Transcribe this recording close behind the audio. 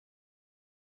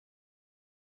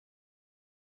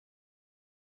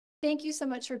Thank you so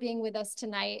much for being with us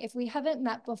tonight. If we haven't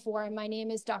met before, my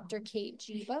name is Dr. Kate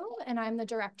Gibo, and I'm the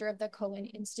director of the Cohen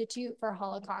Institute for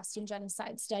Holocaust and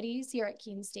Genocide Studies here at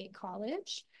Keene State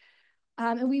College.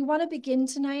 And we want to begin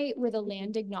tonight with a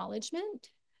land acknowledgement.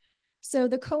 So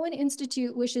the Cohen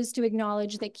Institute wishes to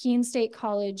acknowledge that Keene State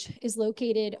College is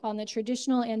located on the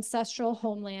traditional ancestral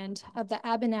homeland of the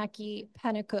Abenaki,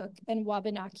 Pennacook, and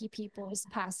Wabanaki peoples,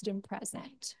 past and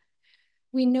present.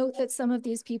 We note that some of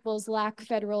these peoples lack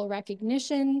federal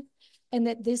recognition and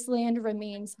that this land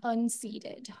remains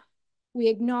unceded. We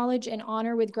acknowledge and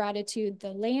honor with gratitude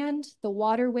the land, the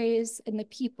waterways, and the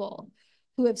people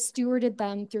who have stewarded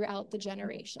them throughout the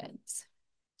generations.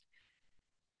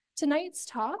 Tonight's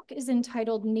talk is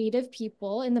entitled Native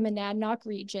People in the Monadnock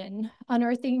region,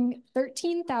 Unearthing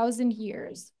 13,000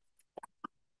 Years.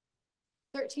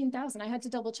 13,000, I had to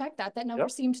double check that. That number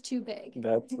seemed too big.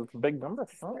 That's a big number.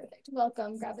 Oh. Perfect.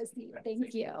 Welcome, grab a seat.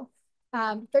 Thank you.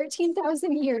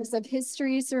 13,000 years of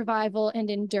history, survival,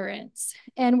 and endurance.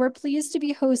 And we're pleased to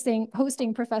be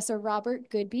hosting Professor Robert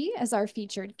Goodby as our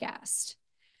featured guest.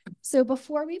 So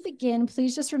before we begin,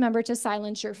 please just remember to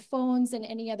silence your phones and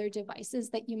any other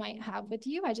devices that you might have with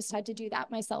you. I just had to do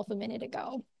that myself a minute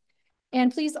ago.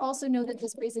 And please also know that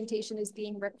this presentation is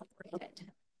being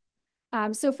recorded.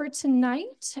 So for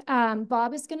tonight,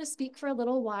 Bob is going to speak for a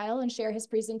little while and share his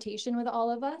presentation with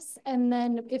all of us. And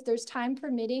then if there's time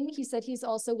permitting, he said he's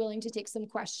also willing to take some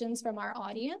questions from our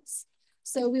audience.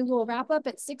 So we will wrap up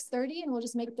at 6:30 and we'll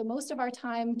just make the most of our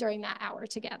time during that hour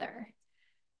together.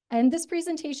 And this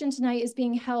presentation tonight is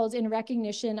being held in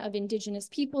recognition of Indigenous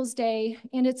Peoples Day,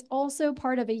 and it's also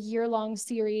part of a year-long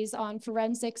series on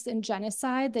forensics and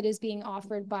genocide that is being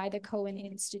offered by the Cohen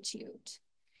Institute.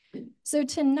 So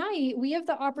tonight, we have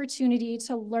the opportunity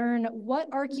to learn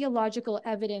what archaeological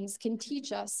evidence can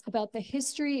teach us about the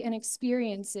history and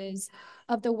experiences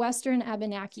of the Western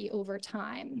Abenaki over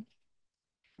time.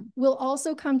 We'll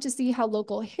also come to see how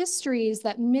local histories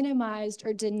that minimized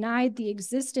or denied the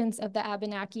existence of the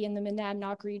Abenaki in the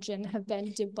Monadnock region have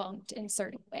been debunked in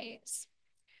certain ways.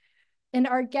 And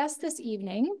our guest this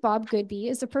evening, Bob Goodby,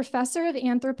 is a professor of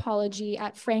anthropology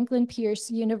at Franklin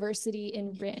Pierce University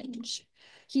in Rindge.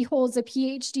 He holds a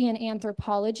PhD in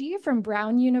anthropology from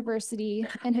Brown University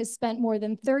and has spent more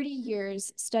than 30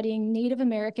 years studying Native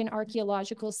American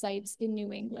archaeological sites in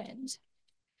New England.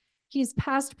 He's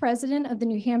past president of the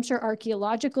New Hampshire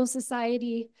Archaeological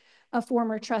Society, a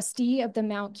former trustee of the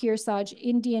Mount Kearsarge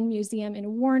Indian Museum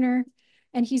in Warner,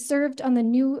 and he served on the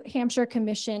New Hampshire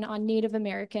Commission on Native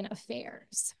American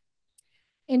Affairs.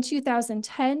 In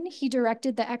 2010, he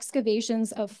directed the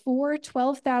excavations of 4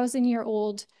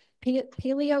 12,000-year-old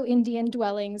Paleo-Indian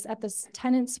dwellings at the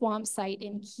Tennant Swamp site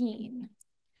in Keene.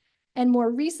 And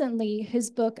more recently, his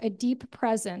book, A Deep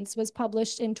Presence, was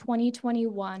published in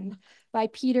 2021 by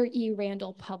Peter E.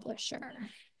 Randall Publisher.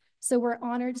 So we're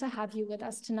honored to have you with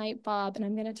us tonight, Bob, and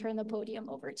I'm going to turn the podium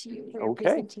over to you for your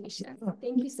presentation.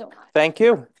 Thank you so much. Thank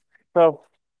you. So,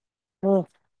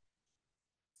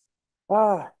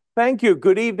 thank you.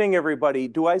 Good evening, everybody.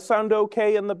 Do I sound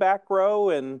okay in the back row?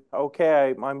 And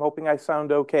okay, I'm hoping I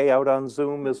sound okay out on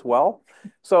Zoom as well.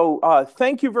 So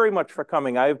thank you very much for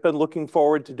coming. I've been looking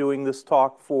forward to doing this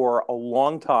talk for a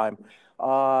long time.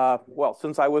 Well,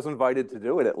 since I was invited to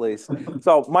do it, at least.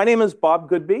 So my name is Bob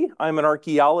Goodby. I'm an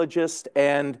archaeologist,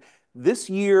 and this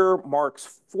year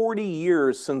marks 40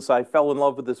 years since I fell in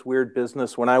love with this weird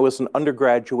business when I was an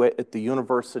undergraduate at the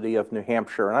University of New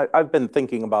Hampshire. And I've been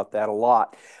thinking about that a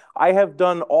lot. I have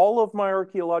done all of my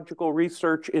archaeological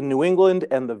research in New England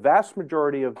and the vast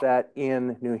majority of that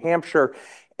in New Hampshire.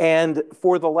 And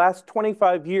for the last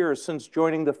 25 years since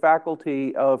joining the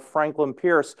faculty of Franklin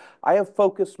Pierce, I have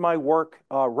focused my work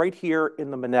right here in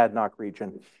the Monadnock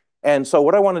region. And so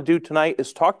what I want to do tonight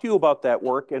is talk to you about that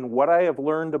work and what I have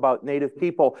learned about Native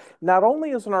people, not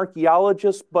only as an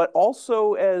archaeologist, but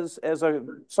also as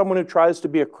someone who tries to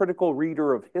be a critical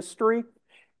reader of history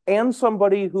and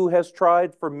somebody who has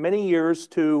tried for many years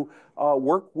to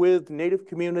work with Native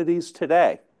communities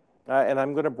today. And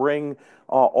I'm going to bring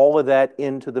all of that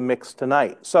into the mix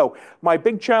tonight. So my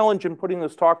big challenge in putting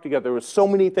this talk together was so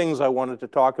many things I wanted to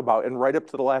talk about, and right up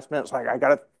to the last minute, it's like I got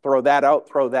to throw that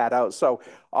out. So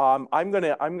I'm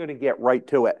gonna get right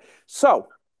to it. So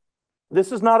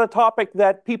this is not a topic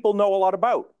that people know a lot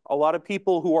about. A lot of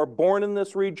people who are born in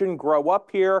this region grow up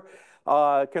here,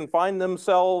 can find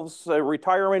themselves at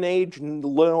retirement age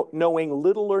knowing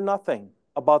little or nothing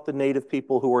about the Native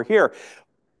people who are here.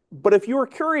 But if you were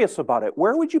curious about it,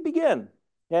 where would you begin?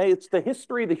 Yeah, it's the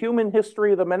history, the human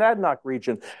history of the Monadnock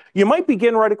region. You might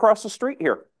begin right across the street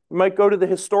here You might go to the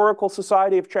Historical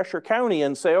Society of Cheshire County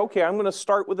and say, okay, I'm going to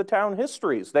start with the town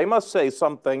histories. They must say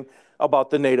something about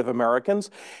the Native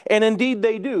Americans. And indeed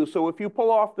they do. So if you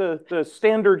pull off the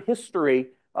standard history,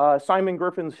 Simon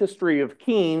Griffin's History of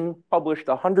Keene, published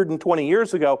 120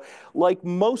 years ago, like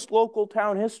most local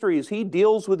town histories, he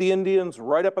deals with the Indians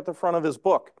right up at the front of his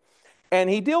book. And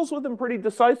he deals with them pretty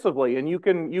decisively, and you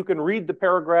can read the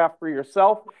paragraph for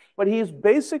yourself, but he's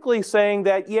basically saying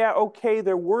that, yeah, okay,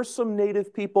 there were some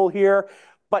native people here,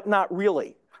 but not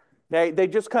really. They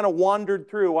just kind of wandered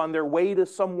through on their way to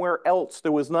somewhere else.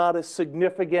 There was not a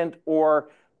significant or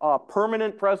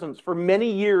permanent presence for many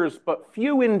years, but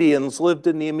few Indians lived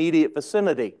in the immediate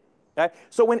vicinity. Okay?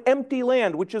 So an empty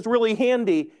land, which is really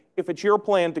handy if it's your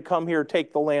plan to come here,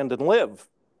 take the land and live.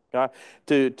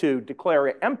 To declare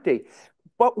it empty.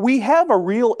 But we have a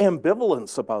real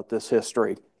ambivalence about this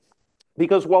history.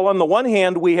 Because while on the one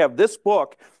hand, we have this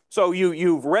book, so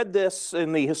you've read this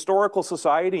in the Historical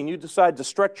Society and you decide to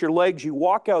stretch your legs, you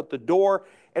walk out the door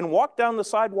and walk down the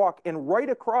sidewalk, and right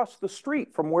across the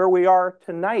street from where we are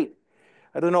tonight,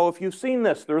 I don't know if you've seen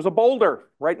this, there's a boulder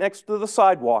right next to the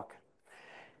sidewalk.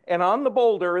 And on the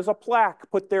boulder is a plaque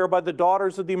put there by the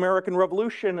Daughters of the American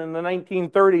Revolution in the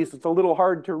 1930s. It's a little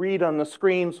hard to read on the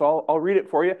screen, so I'll read it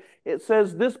for you. It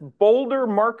says, "This boulder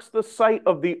marks the site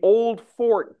of the old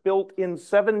fort built in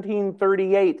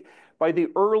 1738 by the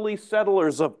early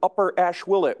settlers of Upper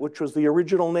Ashwillet," which was the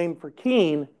original name for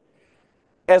Keene,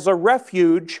 "as a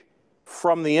refuge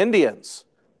from the Indians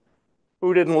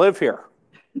who didn't live here."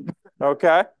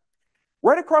 Okay?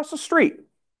 Right across the street.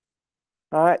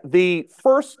 The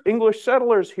first English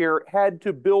settlers here had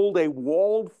to build a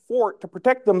walled fort to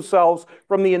protect themselves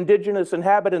from the indigenous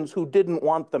inhabitants who didn't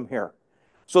want them here.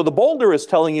 So the boulder is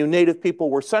telling you native people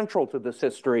were central to this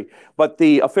history, but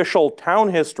the official town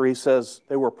history says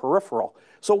they were peripheral.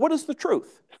 So what is the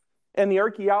truth? And the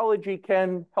archaeology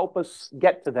can help us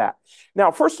get to that.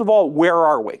 Now, first of all, where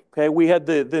are we? Okay, we had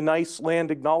the nice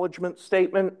land acknowledgement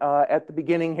statement at the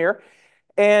beginning here.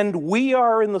 And we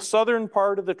are in the southern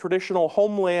part of the traditional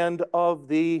homeland of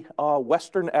the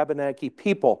Western Abenaki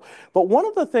people. But one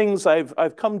of the things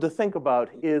I've come to think about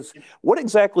is what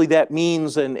exactly that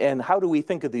means, and how do we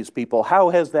think of these people? How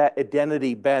has that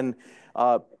identity been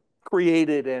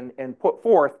created and put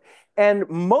forth? And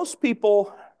most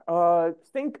people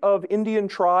think of Indian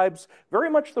tribes very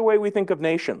much the way we think of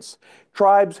nations.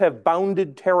 Tribes have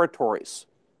bounded territories.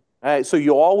 So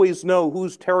you always know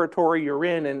whose territory you're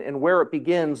in and where it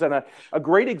begins. And a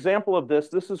great example of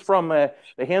this is from the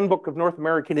Handbook of North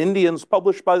American Indians,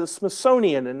 published by the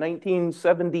Smithsonian in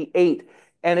 1978.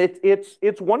 And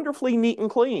it's wonderfully neat and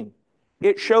clean.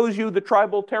 It shows you the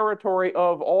tribal territory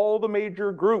of all the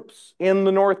major groups in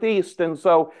the Northeast. And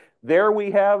so there we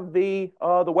have the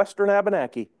Western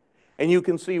Abenaki. And you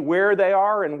can see where they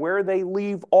are and where they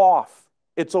leave off.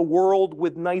 It's a world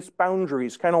with nice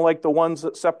boundaries, kind of like the ones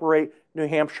that separate New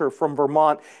Hampshire from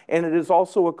Vermont, and it is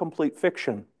also a complete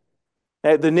fiction.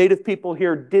 The native people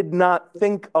here did not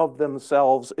think of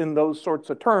themselves in those sorts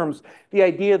of terms. The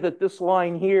idea that this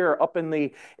line here up in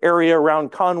the area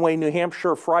around Conway, New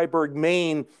Hampshire, Fryeburg,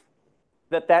 Maine,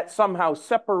 that somehow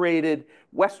separated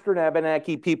Western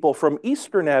Abenaki people from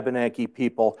Eastern Abenaki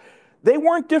people, they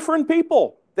weren't different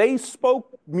people. They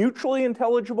spoke mutually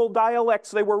intelligible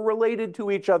dialects. They were related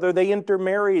to each other. They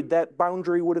intermarried. That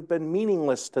boundary would have been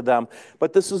meaningless to them.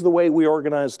 But this is the way we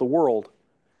organize the world.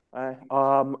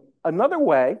 Another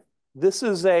way, this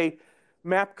is a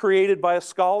map created by a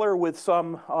scholar with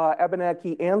some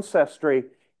Abenaki ancestry.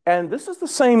 And this is the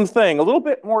same thing, a little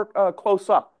bit more close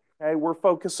up. Okay? We're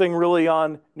focusing really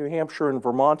on New Hampshire and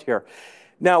Vermont here.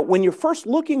 Now, when you're first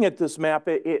looking at this map,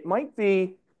 it might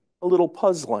be a little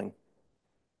puzzling.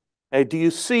 Do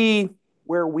you see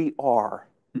where we are?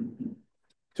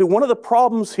 So one of the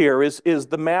problems here is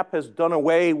the map has done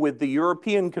away with the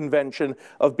European convention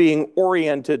of being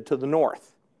oriented to the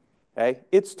north. Okay?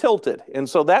 It's tilted, and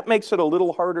so that makes it a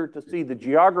little harder to see the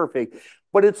geography.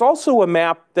 But it's also a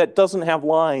map that doesn't have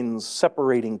lines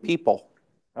separating people.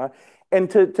 And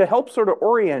to help sort of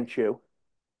orient you,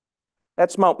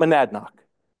 that's Mount Monadnock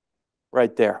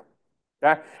right there.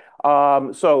 Okay?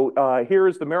 Here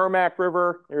is the Merrimack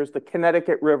River, here's the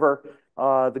Connecticut River,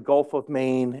 the Gulf of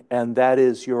Maine, and that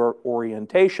is your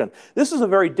orientation. This is a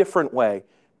very different way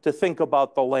to think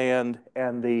about the land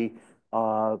and the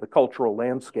cultural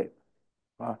landscape.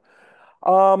 We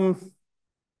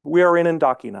are in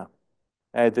Ndakkina,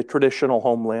 the traditional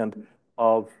homeland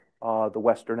of the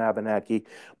Western Abenaki,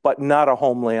 but not a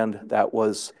homeland that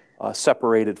was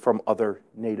separated from other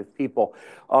native people.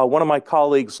 One of my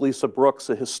colleagues, Lisa Brooks,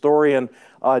 a historian,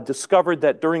 discovered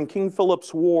that during King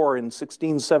Philip's War in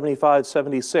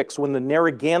 1675-76, when the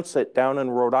Narragansett down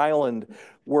in Rhode Island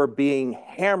were being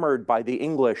hammered by the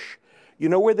English, you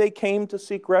know where they came to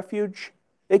seek refuge?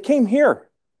 They came here.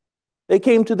 They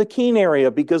came to the Keene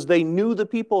area because they knew the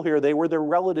people here. They were their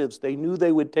relatives. They knew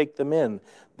they would take them in.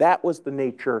 That was the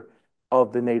nature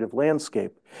of the native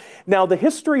landscape. Now, the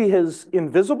history is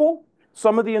invisible.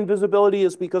 Some of the invisibility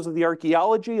is because of the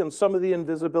archaeology, and some of the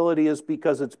invisibility is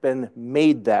because it's been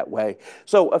made that way.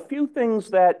 So a few things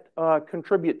that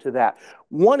contribute to that.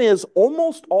 One is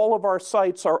almost all of our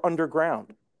sites are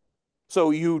underground.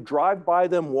 So you drive by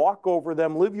them, walk over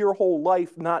them, live your whole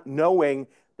life not knowing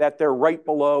that they're right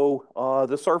below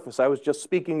the surface. I was just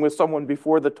speaking with someone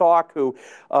before the talk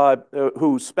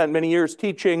who spent many years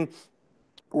teaching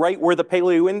right where the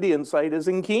Paleo-Indian site is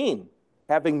in Keene,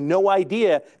 having no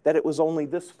idea that it was only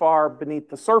this far beneath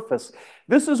the surface.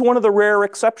 This is one of the rare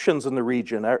exceptions in the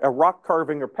region, a rock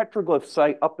carving or petroglyph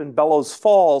site up in Bellows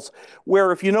Falls,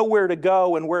 where if you know where to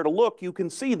go and where to look, you can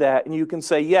see that and you can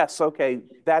say, yes, okay,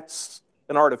 that's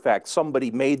an artifact.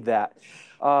 Somebody made that.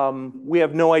 We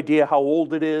have no idea how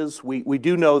old it is. We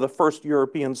do know the first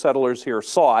European settlers here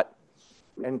saw it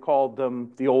and called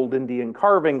them the old Indian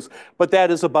carvings, but that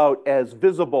is about as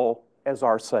visible as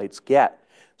our sites get.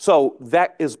 So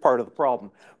that is part of the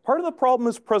problem. Part of the problem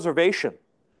is preservation.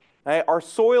 Our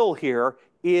soil here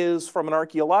is, from an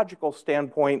archaeological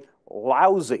standpoint,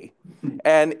 lousy.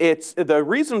 And the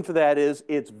reason for that is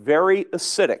it's very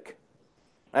acidic.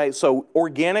 So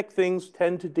organic things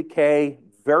tend to decay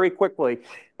very quickly.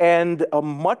 And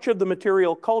much of the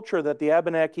material culture that the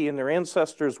Abenaki and their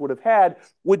ancestors would have had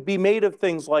would be made of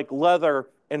things like leather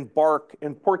and bark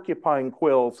and porcupine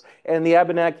quills. And the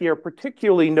Abenaki are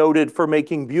particularly noted for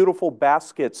making beautiful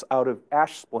baskets out of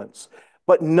ash splints.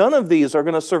 But none of these are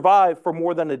going to survive for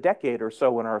more than a decade or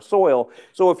so in our soil.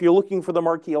 So if you're looking for them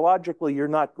archaeologically, you're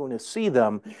not going to see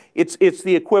them. It's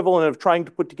the equivalent of trying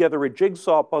to put together a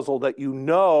jigsaw puzzle that you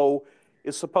know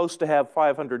is supposed to have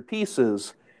 500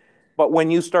 pieces. But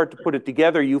when you start to put it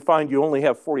together, you find you only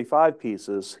have 45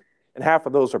 pieces, and half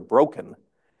of those are broken.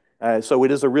 So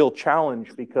it is a real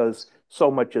challenge because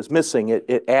so much is missing.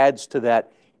 It adds to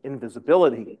that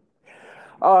invisibility.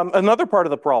 Another part of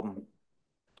the problem,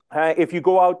 if you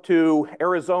go out to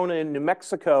Arizona and New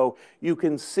Mexico, you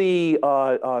can see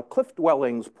cliff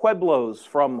dwellings, pueblos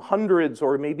from hundreds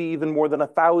or maybe even more than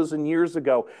 1,000 years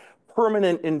ago.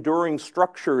 Permanent enduring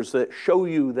structures that show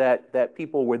you that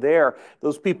people were there.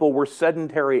 Those people were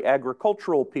sedentary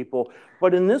agricultural people.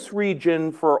 But in this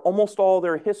region, for almost all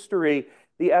their history,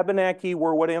 the Abenaki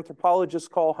were what anthropologists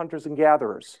call hunters and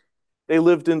gatherers. They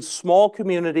lived in small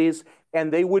communities,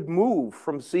 and they would move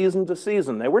from season to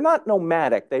season. They were not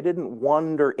nomadic. They didn't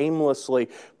wander aimlessly,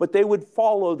 but they would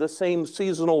follow the same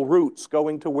seasonal routes,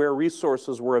 going to where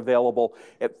resources were available,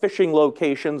 at fishing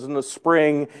locations in the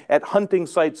spring, at hunting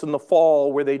sites in the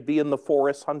fall, where they'd be in the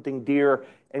forest hunting deer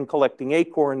and collecting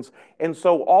acorns. And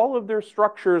so all of their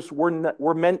structures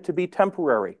were meant to be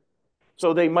temporary.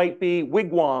 So they might be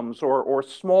wigwams or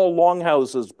small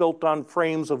longhouses built on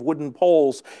frames of wooden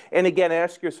poles. And again,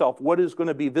 ask yourself, what is going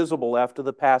to be visible after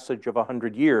the passage of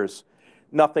 100 years?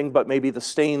 Nothing but maybe the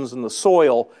stains in the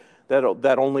soil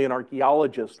that only an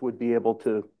archaeologist would be able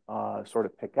to sort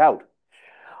of pick out.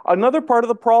 Another part of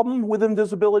the problem with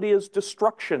invisibility is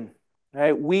destruction.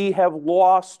 We have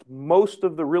lost most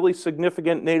of the really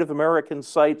significant Native American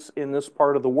sites in this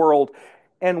part of the world.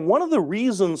 And one of the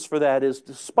reasons for that is,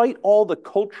 despite all the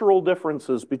cultural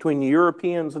differences between the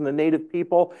Europeans and the native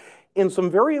people, in some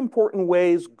very important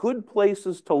ways, good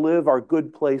places to live are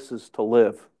good places to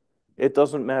live. It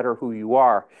doesn't matter who you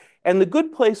are. And the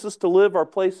good places to live are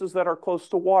places that are close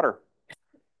to water,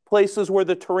 places where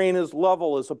the terrain is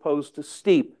level as opposed to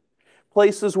steep,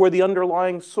 places where the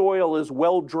underlying soil is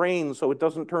well drained so it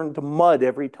doesn't turn to mud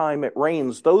every time it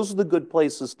rains. Those are the good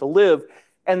places to live.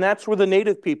 And that's where the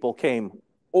native people came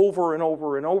over and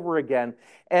over and over again.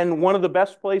 And one of the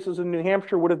best places in New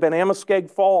Hampshire would have been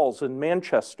Amoskeag Falls in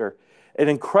Manchester, an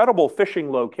incredible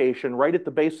fishing location right at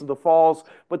the base of the falls,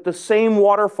 but the same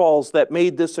waterfalls that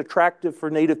made this attractive for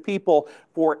native people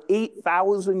for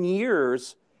 8,000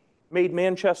 years made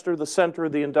Manchester the center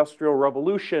of the Industrial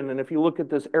Revolution. And if you look at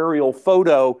this aerial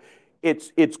photo,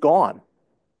 it's gone.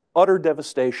 Utter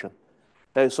devastation.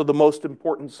 So the most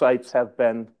important sites have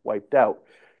been wiped out.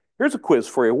 Here's a quiz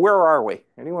for you. Where are we?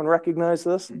 Anyone recognize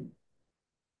this?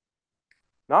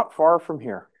 Not far from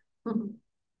here.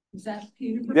 Is that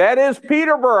Peterborough? That is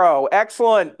Peterborough.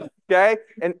 Excellent. Okay.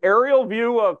 An aerial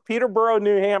view of Peterborough,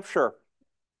 New Hampshire.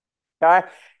 Okay.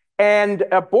 And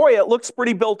boy, it looks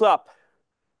pretty built up.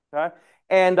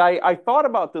 And I thought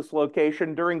about this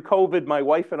location during COVID. My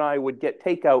wife and I would get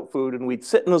takeout food, and we'd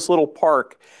sit in this little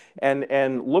park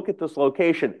and look at this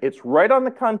location. It's right on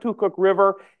the Contoocook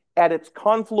River at its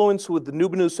confluence with the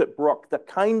Nubanusset Brook, the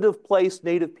kind of place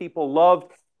Native people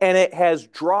loved. And it has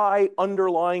dry,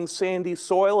 underlying sandy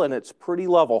soil, and it's pretty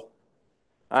level.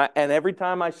 And every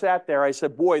time I sat there, I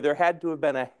said, boy, there had to have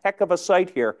been a heck of a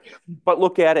site here. But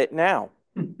look at it now.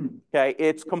 Okay,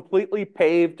 it's completely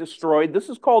paved, destroyed. This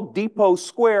is called Depot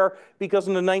Square because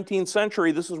in the 19th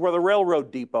century, this is where the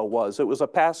railroad depot was. It was a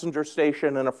passenger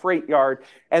station and a freight yard,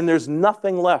 and there's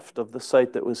nothing left of the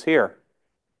site that was here.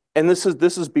 And this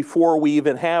is before we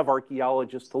even have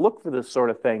archaeologists to look for this sort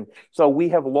of thing. So we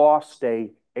have lost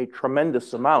a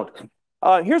tremendous amount.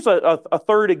 Here's a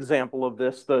third example of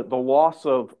this, the loss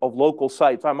of local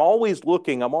sites. I'm always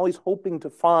looking, I'm always hoping to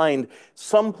find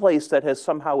some place that has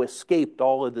somehow escaped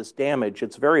all of this damage.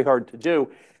 It's very hard to do.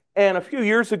 And a few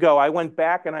years ago, I went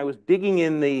back and I was digging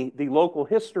in the local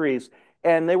histories,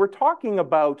 and they were talking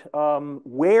about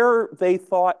where they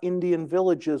thought Indian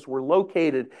villages were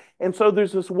located. And so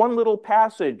there's this one little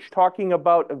passage talking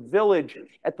about a village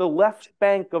at the left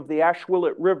bank of the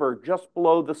Ashwillet River, just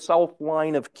below the south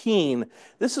line of Keene.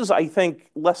 This is, I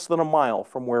think, less than a mile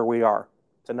from where we are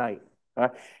tonight.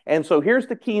 And so here's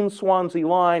the Keene-Swansea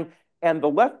line, and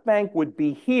the left bank would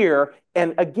be here.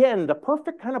 And again, the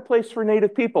perfect kind of place for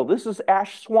Native people. This is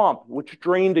Ash Swamp, which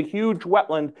drained a huge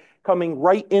wetland coming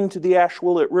right into the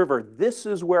Ashwillet River. This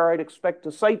is where I'd expect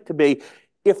a site to be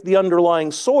if the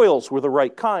underlying soils were the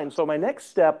right kind. So my next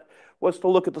step was to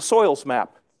look at the soils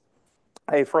map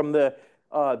from the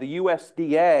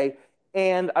USDA.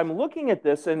 And I'm looking at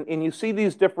this, and you see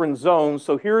these different zones.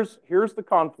 So here's the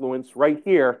confluence right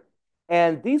here.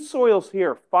 And these soils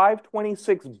here,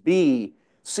 526B,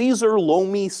 Caesar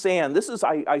loamy sand. This is,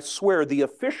 I swear, the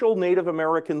official Native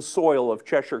American soil of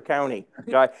Cheshire County.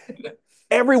 Okay?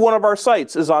 Every one of our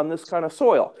sites is on this kind of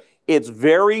soil. It's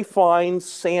very fine,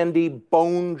 sandy,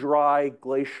 bone-dry,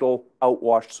 glacial,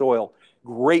 outwashed soil.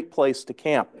 Great place to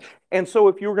camp. And so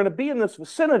if you were going to be in this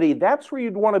vicinity, that's where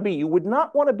you'd want to be. You would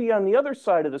not want to be on the other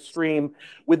side of the stream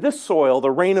with this soil,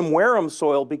 the Rainham-Wareham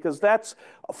soil, because that's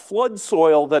a flood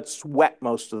soil that's wet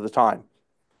most of the time.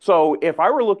 So if I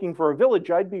were looking for a village,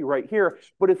 I'd be right here.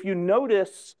 But if you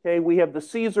notice, okay, we have the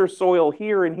Caesar soil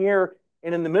here, and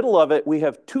in the middle of it, we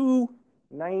have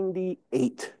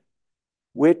 298,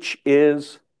 which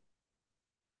is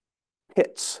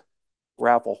pits,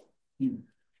 gravel.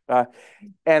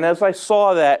 And as I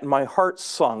saw that, my heart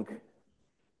sunk.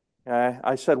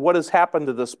 I said, what has happened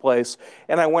to this place?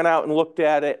 And I went out and looked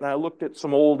at it, and I looked at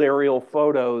some old aerial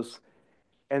photos,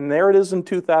 and there it is in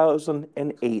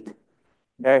 2008.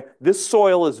 Okay? This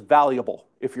soil is valuable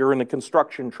if you're in the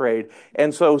construction trade.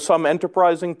 And so some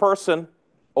enterprising person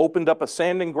opened up a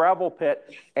sand and gravel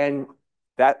pit, and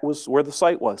that was where the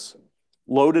site was,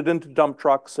 loaded into dump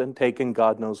trucks and taken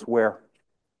God knows where.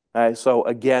 So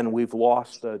again, we've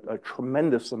lost a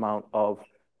tremendous amount of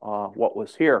what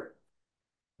was here.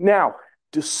 Now,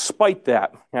 despite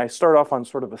that, I start off on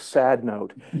sort of a sad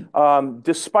note.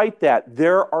 Despite that,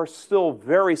 there are still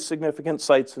very significant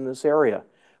sites in this area.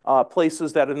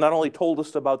 Places that have not only told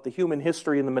us about the human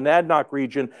history in the Monadnock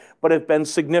region, but have been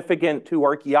significant to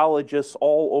archaeologists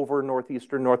all over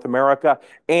northeastern North America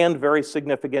and very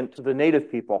significant to the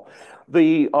Native people.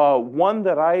 The one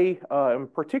that I am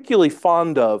particularly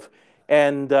fond of,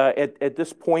 and at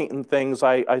this point in things,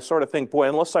 I sort of think, boy,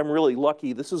 unless I'm really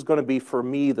lucky, this is going to be for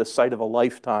me the site of a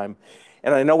lifetime.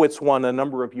 And I know it's one a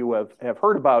number of you have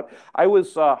heard about. I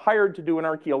was hired to do an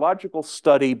archaeological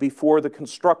study before the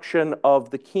construction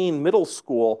of the Keene Middle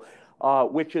School,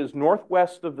 which is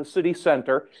northwest of the city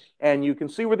center. And you can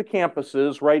see where the campus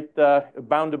is, right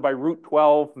bounded by Route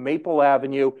 12, Maple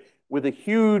Avenue, with a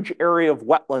huge area of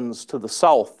wetlands to the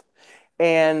south.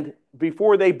 And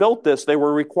before they built this, they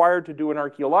were required to do an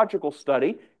archaeological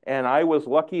study. And I was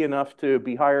lucky enough to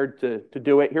be hired to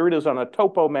do it. Here it is on a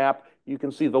topo map. You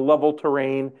can see the level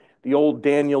terrain, the old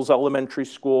Daniels Elementary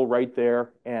School right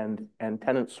there, and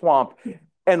Tennant Swamp.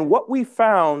 And what we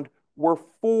found were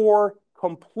 4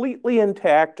 completely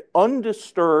intact,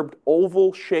 undisturbed,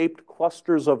 oval-shaped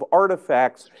clusters of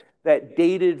artifacts that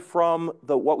dated from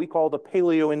what we call the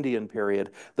Paleo-Indian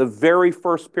period, the very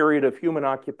first period of human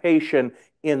occupation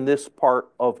in this part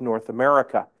of North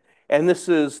America. And this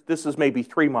is maybe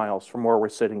 3 miles from where we're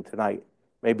sitting tonight,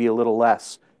 maybe a little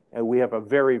less. And we have a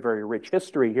very, very rich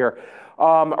history here.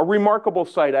 A remarkable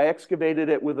site. I excavated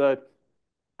it with a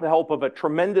the help of a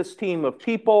tremendous team of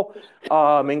people,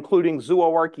 including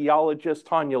zooarchaeologist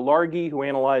Tanya Largy, who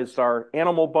analyzed our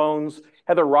animal bones,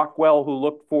 Heather Rockwell, who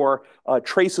looked for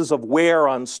traces of wear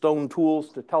on stone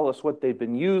tools to tell us what they've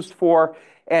been used for,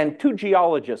 and two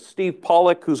geologists, Steve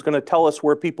Pollock, who's going to tell us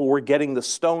where people were getting the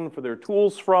stone for their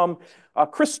tools from,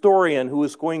 Chris Dorian, who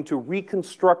is going to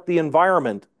reconstruct the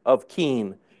environment of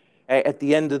Keene at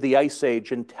the end of the Ice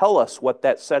Age and tell us what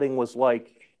that setting was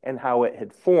like and how it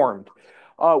had formed.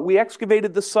 We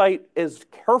excavated the site as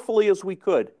carefully as we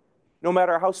could. No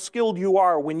matter how skilled you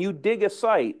are, when you dig a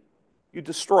site, you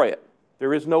destroy it.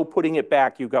 There is no putting it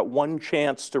back. You've got one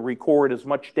chance to record as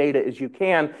much data as you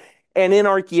can. And in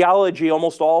archaeology,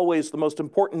 almost always the most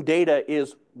important data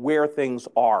is where things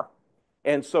are.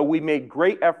 And so we made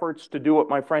great efforts to do what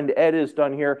my friend Ed has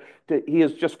done here. He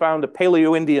has just found a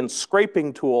Paleo-Indian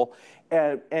scraping tool,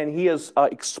 and he has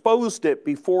exposed it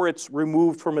before it's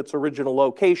removed from its original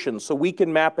location. So we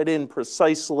can map it in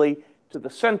precisely to the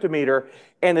centimeter,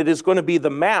 and it is going to be the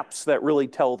maps that really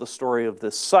tell the story of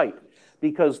this site,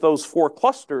 because those four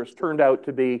clusters turned out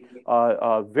to be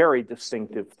very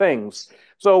distinctive things.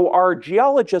 So our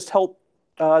geologists helped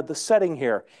the setting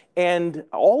here, and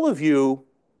all of you,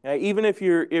 even if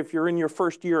you're in your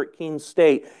first year at Keene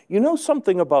State, you know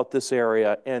something about this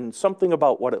area and something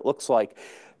about what it looks like.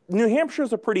 New Hampshire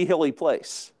is a pretty hilly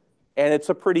place, and it's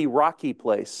a pretty rocky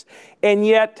place. And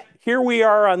yet, here we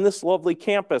are on this lovely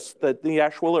campus that the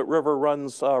Ashwillet River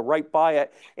runs right by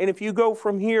it. And if you go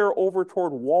from here over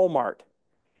toward Walmart,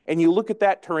 and you look at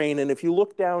that terrain, and if you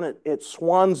look down at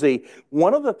Swansea,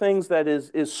 one of the things that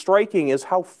is striking is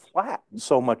how flat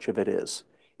so much of it is.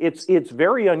 It's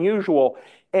very unusual.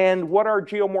 And what our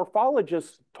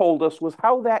geomorphologists told us was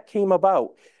how that came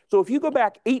about. So if you go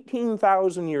back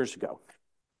 18,000 years ago,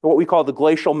 what we call the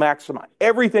glacial maxima,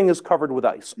 everything is covered with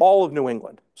ice, all of New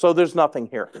England. So there's nothing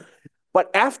here. But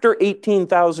after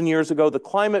 18,000 years ago, the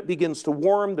climate begins to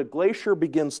warm, the glacier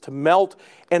begins to melt,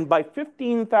 and by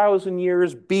 15,000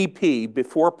 years BP,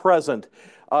 before present,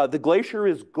 the glacier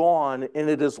is gone, and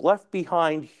it has left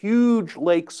behind huge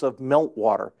lakes of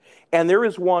meltwater. And there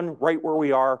is one right where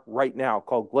we are right now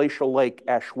called Glacial Lake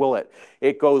Ashwillet.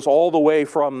 It goes all the way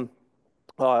from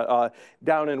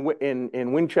down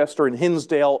in Winchester and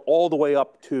Hinsdale all the way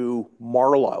up to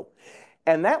Marlow.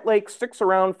 And that lake sticks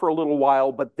around for a little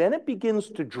while, but then it begins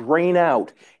to drain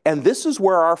out. And this is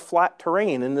where our flat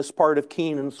terrain in this part of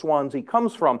Keene and Swansea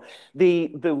comes from.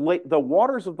 The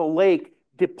waters of the lake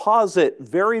deposit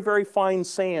very, very fine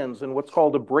sands in what's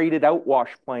called a braided outwash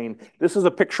plain. This is a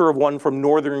picture of one from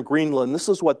northern Greenland. This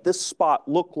is what this spot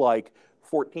looked like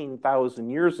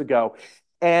 14,000 years ago.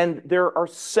 And there are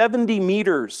 70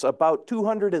 meters, about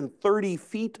 230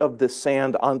 feet of this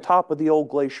sand on top of the old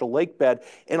glacial lake bed.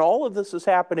 And all of this is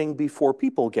happening before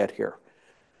people get here.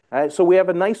 So we have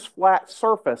a nice flat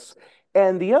surface.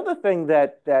 And the other thing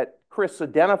that Chris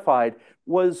identified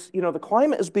was, the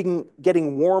climate has been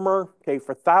getting warmer,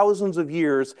 for thousands of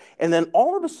years. And then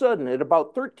all of a sudden, at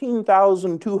about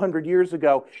 13,200 years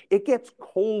ago, it gets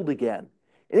cold again.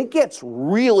 And it gets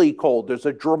really cold. There's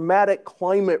a dramatic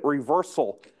climate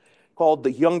reversal called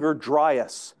the Younger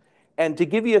Dryas. And to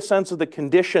give you a sense of the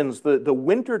conditions, the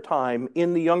winter time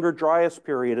in the Younger Dryas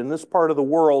period in this part of the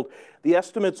world, the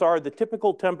estimates are the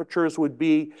typical temperatures would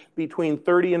be between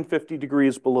 30 and 50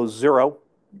 degrees below zero,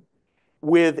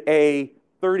 with a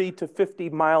 30 to 50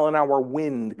 mile an hour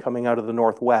wind coming out of the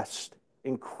northwest.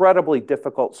 Incredibly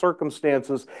difficult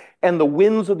circumstances. And the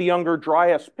winds of the Younger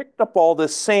Dryas picked up all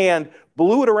this sand,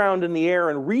 blew it around in the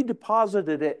air, and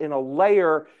redeposited it in a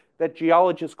layer that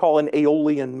geologists call an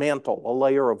aeolian mantle, a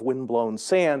layer of windblown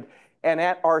sand. And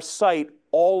at our site,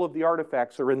 all of the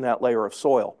artifacts are in that layer of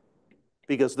soil,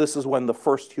 because this is when the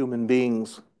first human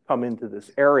beings come into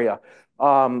this area.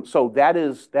 So that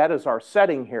is our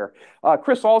setting here.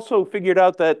 Chris also figured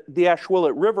out that the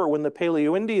Ashwillet River, when the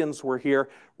Paleo-Indians were here,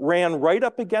 ran right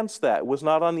up against that. It was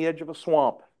not on the edge of a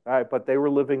swamp, but they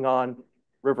were living on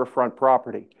riverfront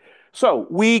property. So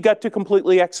we got to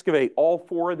completely excavate all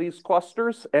four of these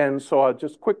clusters. And so I'll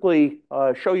just quickly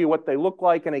show you what they look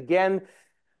like. And again,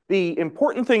 the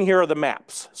important thing here are the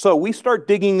maps. So we start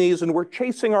digging these and we're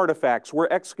chasing artifacts. We're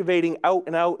excavating out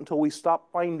and out until we stop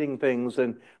finding things,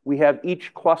 and we have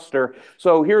each cluster.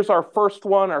 So here's our first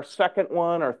one, our second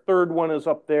one, our third one is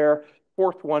up there.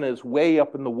 Fourth one is way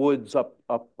up in the woods up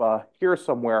here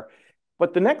somewhere.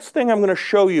 But the next thing I'm going to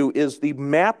show you is the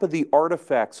map of the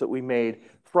artifacts that we made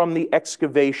from the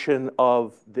excavation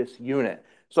of this unit.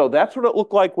 So that's what it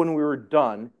looked like when we were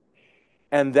done.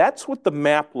 And that's what the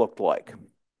map looked like.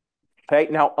 Okay,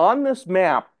 now on this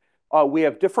map, we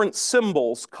have different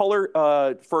symbols, color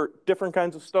for different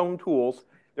kinds of stone tools.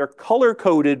 They're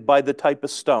color-coded by the type of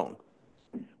stone.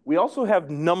 We also have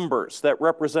numbers that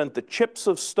represent the chips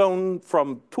of stone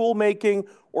from tool making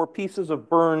or pieces of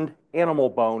burned animal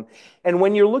bone. And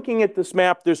when you're looking at this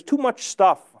map, there's too much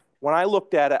stuff. When I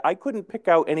looked at it, I couldn't pick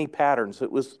out any patterns.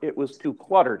 It was too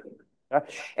cluttered.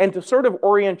 And to sort of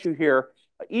orient you here,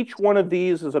 each one of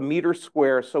these is a meter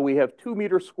square. So we have 2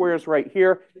 meter squares right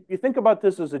here. If you think about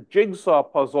this as a jigsaw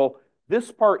puzzle,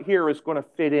 this part here is going to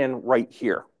fit in right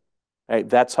here. Right?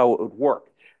 That's how it would work.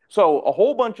 So a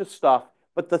whole bunch of stuff.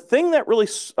 But the thing that really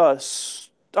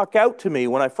stuck out to me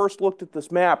when I first looked at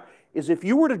this map is if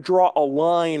you were to draw a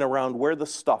line around where the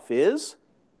stuff is,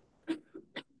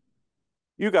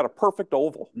 you got a perfect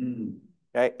oval.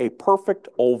 Okay? A perfect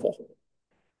oval.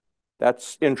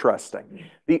 That's interesting.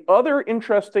 The other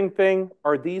interesting thing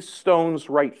are these stones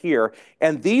right here.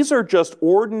 And these are just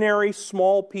ordinary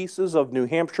small pieces of New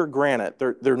Hampshire granite.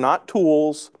 They're not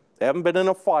tools. They haven't been in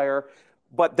a fire,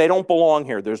 but they don't belong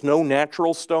here. There's no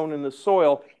natural stone in the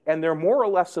soil, and they're more or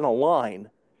less in a line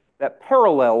that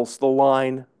parallels the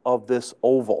line of this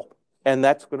oval. And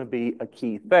that's going to be a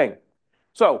key thing.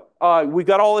 So we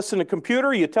got all this in the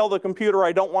computer. You tell the computer,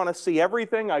 I don't want to see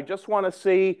everything. I just want to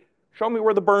see, show me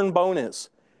where the burned bone is.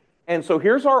 And so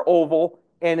here's our oval,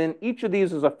 and in each of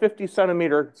these is a 50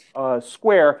 centimeter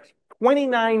square,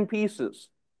 29 pieces,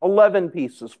 11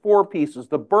 pieces, 4 pieces.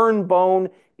 The burned bone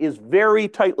is very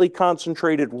tightly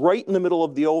concentrated right in the middle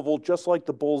of the oval, just like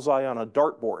the bullseye on a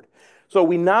dartboard. So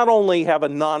we not only have a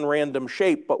non-random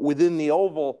shape, but within the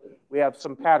oval, we have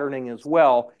some patterning as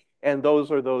well. And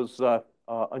those are those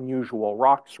unusual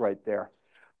rocks right there.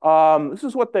 This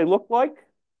is what they look like.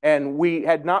 And we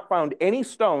had not found any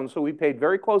stones, so we paid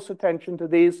very close attention to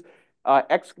these,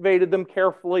 excavated them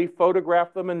carefully,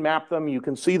 photographed them, and mapped them. You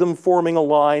can see them forming a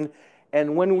line.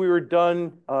 And when we were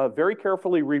done, very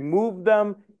carefully removed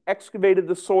them, excavated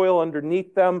the soil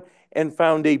underneath them, and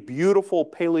found a beautiful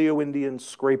Paleo-Indian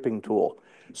scraping tool.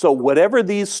 So whatever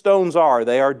these stones are,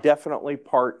 they are definitely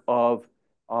part of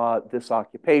this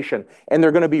occupation. And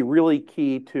they're going to be really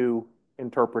key to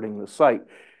interpreting the site.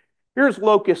 Here's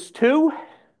locust 2.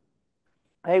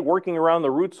 Hey, working around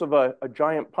the roots of a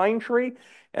giant pine tree.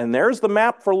 And there's the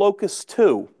map for locust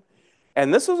 2.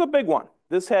 And this is a big one.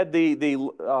 This had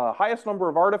the highest number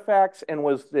of artifacts and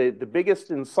was the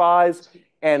biggest in size.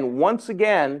 And once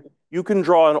again, you can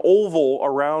draw an oval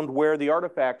around where the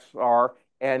artifacts are,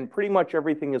 and pretty much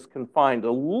everything is confined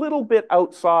a little bit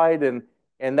outside, and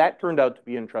that turned out to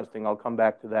be interesting. I'll come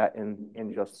back to that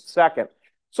in just a second.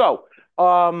 So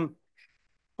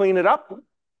clean it up,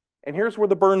 and here's where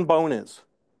the burned bone is.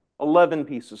 11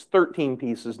 pieces, 13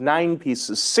 pieces, 9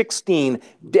 pieces, 16,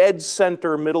 dead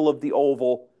center, middle of the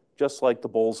oval, just like the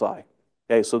bullseye.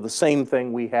 Okay, so the same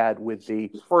thing we had with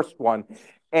the first one.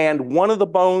 And one of the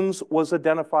bones was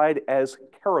identified as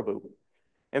caribou.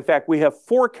 In fact, we have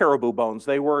 4 caribou bones.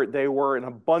 They were an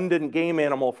abundant game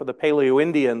animal for the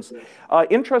Paleo-Indians.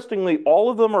 Interestingly,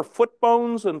 all of them are foot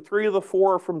bones, and 3 of the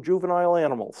 4 are from juvenile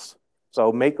animals.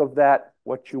 So make of that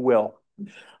what you will.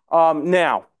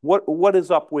 Now, what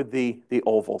is up with the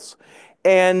ovals?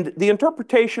 And the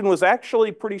interpretation was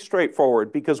actually pretty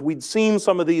straightforward because we'd seen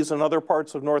some of these in other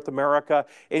parts of North America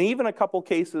and even a couple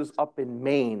cases up in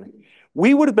Maine.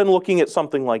 We would have been looking at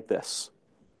something like this.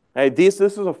 This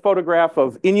is a photograph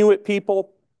of Inuit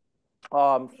people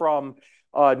from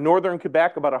northern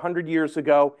Quebec about 100 years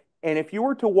ago. And if you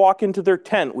were to walk into their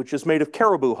tent, which is made of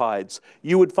caribou hides,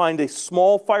 you would find a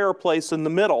small fireplace in the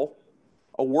middle,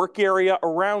 a work area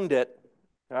around it,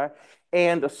 okay,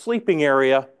 and a sleeping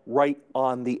area right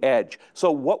on the edge.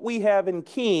 So what we have in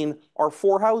Keene are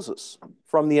 4 houses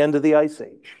from the end of the Ice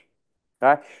Age.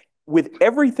 Okay? With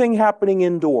everything happening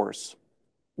indoors,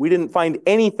 we didn't find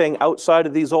anything outside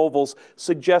of these ovals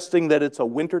suggesting that it's a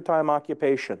wintertime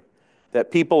occupation,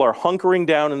 that people are hunkering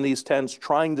down in these tents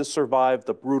trying to survive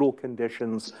the brutal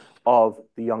conditions of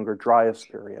the Younger Dryas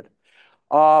period.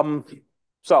 So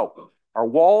our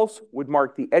walls would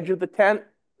mark the edge of the tent.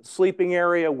 The sleeping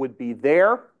area would be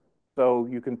there. So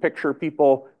you can picture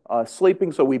people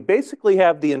sleeping. So we basically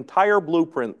have the entire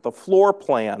blueprint, the floor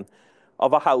plan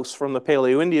of a house from the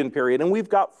Paleo-Indian period, and we've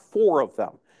got 4 of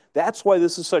them. That's why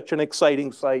this is such an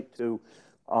exciting site to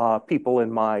people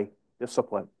in my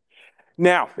discipline.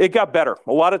 Now, it got better.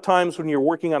 A lot of times when you're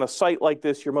working on a site like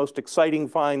this, your most exciting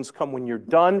finds come when you're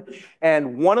done.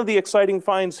 And one of the exciting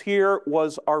finds here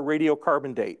was our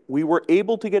radiocarbon date. We were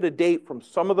able to get a date from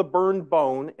some of the burned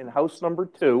bone in house number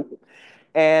 2.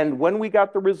 And when we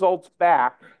got the results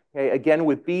back, okay, again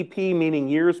with BP meaning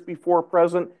years before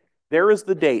present, there is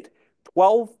the date,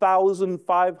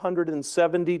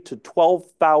 12,570 to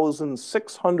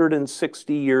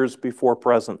 12,660 years before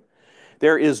present.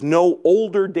 There is no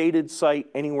older dated site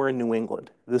anywhere in New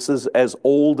England. This is as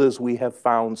old as we have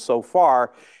found so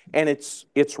far, and it's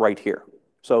right here.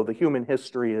 So the human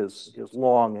history is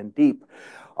long and deep.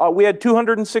 We had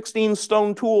 216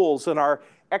 stone tools, and our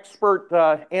expert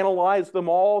analyzed them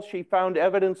all. She found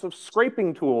evidence of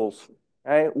scraping tools.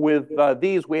 Right? With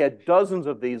these, we had dozens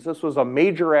of these. This was a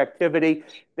major activity.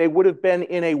 They would have been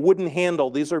in a wooden handle.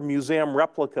 These are museum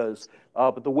replicas,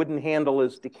 but the wooden handle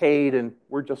is decayed, and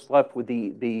we're just left with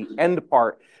the end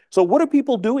part. So what are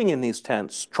people doing in these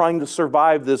tents, trying to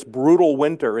survive this brutal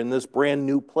winter in this brand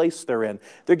new place they're in?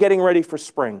 They're getting ready for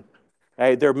spring.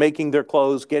 Right? They're making their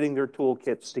clothes, getting their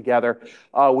toolkits together.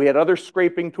 We had other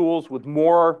scraping tools with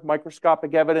more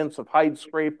microscopic evidence of hide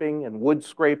scraping and wood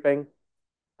scraping.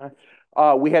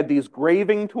 We had these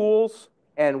graving tools,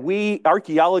 and we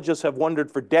archaeologists have wondered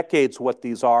for decades what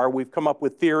these are. We've come up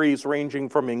with theories ranging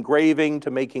from engraving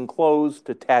to making clothes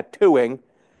to tattooing.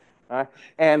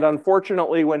 And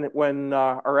unfortunately, when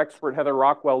our expert Heather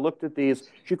Rockwell looked at these,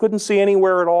 she couldn't see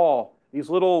anywhere at all. These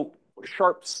little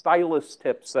sharp stylus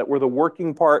tips that were the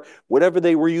working part, whatever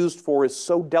they were used for, is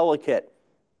so delicate,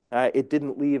 it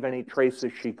didn't leave any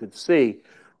traces she could see.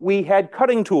 We had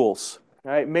cutting tools,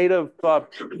 right, made of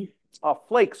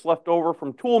flakes left over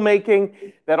from tool making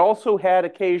that also had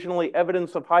occasionally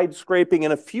evidence of hide scraping,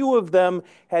 and a few of them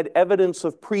had evidence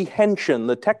of prehension,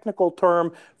 the technical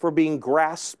term for being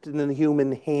grasped in the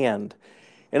human hand.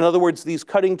 In other words, these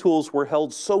cutting tools were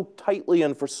held so tightly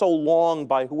and for so long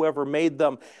by whoever made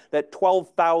them that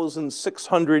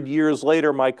 12,600 years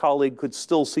later, my colleague could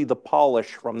still see the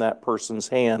polish from that person's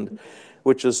hand,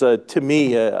 which is, to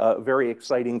me, a very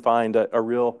exciting find, a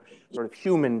real sort of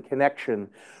human connection.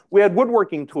 We had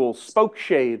woodworking tools, spoke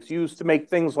shaves, used to make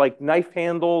things like knife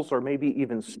handles or maybe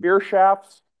even spear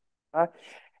shafts.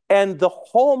 And the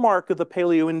hallmark of the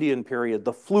Paleo-Indian period,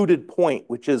 the fluted point,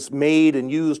 which is made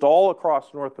and used all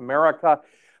across North America,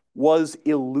 was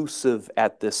elusive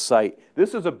at this site.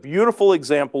 This is a beautiful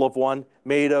example of one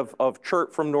made of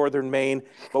chert from northern Maine,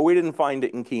 but we didn't find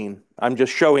it in Keene. I'm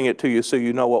just showing it to you so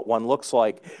you know what one looks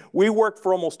like. We worked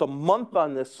for almost a month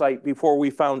on this site before we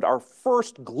found our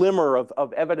first glimmer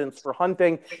of evidence for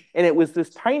hunting, and it was this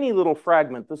tiny little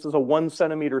fragment. This is a 1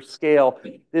 centimeter scale,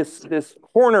 this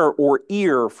corner or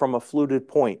ear from a fluted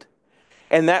point.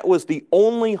 And that was the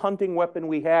only hunting weapon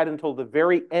we had until the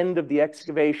very end of the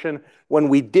excavation, when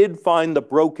we did find the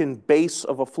broken base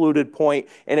of a fluted point,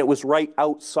 and it was right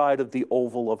outside of the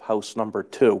oval of house number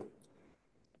 2.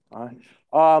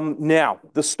 Now,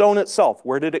 the stone itself,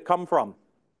 where did it come from?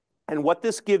 And what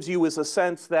this gives you is a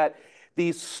sense that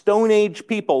these Stone Age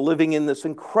people living in this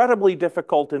incredibly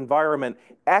difficult environment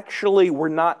actually were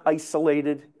not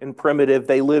isolated and primitive.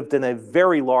 They lived in a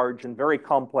very large and very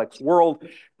complex world.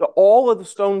 All of the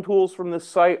stone tools from this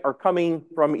site are coming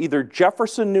from either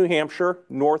Jefferson, New Hampshire,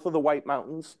 north of the White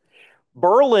Mountains,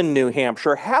 Berlin, New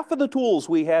Hampshire. Half of the tools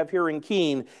we have here in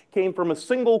Keene came from a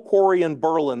single quarry in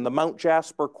Berlin, the Mount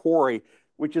Jasper Quarry,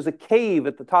 which is a cave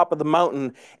at the top of the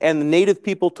mountain, and the native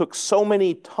people took so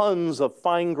many tons of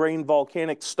fine-grained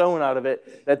volcanic stone out of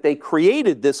it that they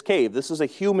created this cave. This is a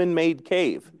human-made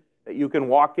cave that you can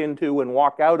walk into and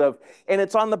walk out of, and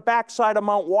it's on the backside of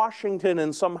Mount Washington,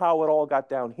 and somehow it all got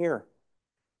down here.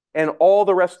 And all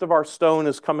the rest of our stone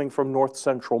is coming from north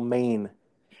central Maine.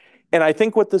 And I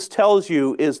think what this tells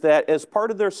you is that as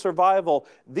part of their survival,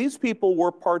 these people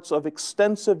were parts of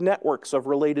extensive networks of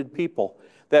related people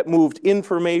that moved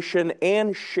information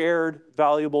and shared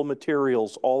valuable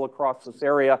materials all across this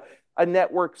area. A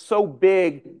network so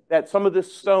big that some of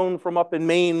this stone from up in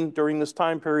Maine during this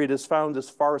time period is found as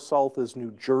far south as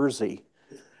New Jersey.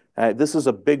 This is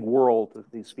a big world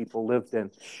that these people lived in.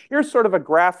 Here's sort of a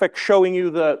graphic showing you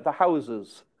the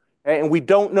houses. And we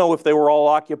don't know if they were all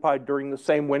occupied during the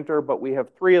same winter, but we have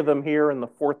 3 of them here and the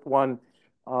 4th one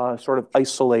sort of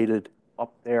isolated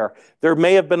up there. There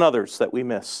may have been others that we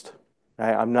missed.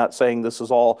 I'm not saying this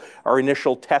is all. Our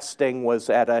initial testing was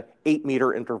at an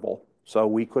 8-meter interval, so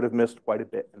we could have missed quite a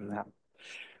bit in that.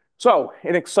 So,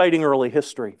 an exciting early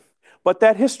history. But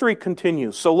that history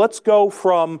continues. So let's go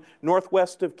from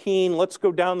northwest of Keene, let's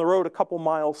go down the road a couple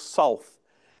miles south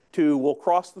we'll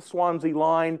cross the Swansea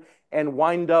line and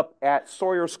wind up at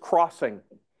Sawyer's Crossing.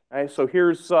 So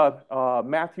here's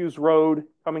Matthews Road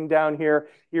coming down here.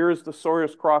 Here's the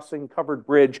Sawyer's Crossing covered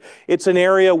bridge. It's an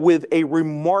area with a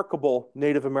remarkable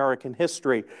Native American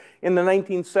history. In the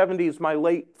 1970s, my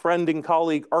late friend and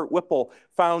colleague Art Whipple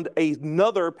found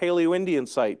another Paleo-Indian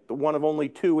site, the one of only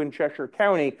 2 in Cheshire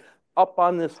County, up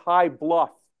on this high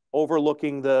bluff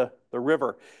overlooking the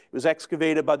river. It was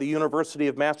excavated by the University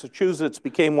of Massachusetts,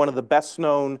 became one of the best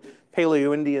known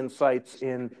Paleo-Indian sites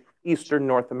in eastern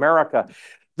North America.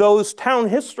 Those town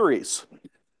histories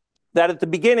that at the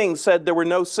beginning said there were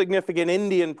no significant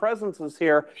Indian presences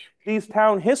here, these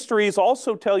town histories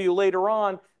also tell you later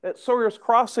on that Sawyer's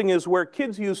Crossing is where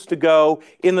kids used to go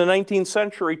in the 19th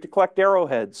century to collect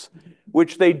arrowheads,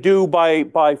 which they do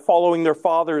by following their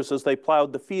fathers as they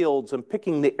plowed the fields and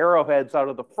picking the arrowheads out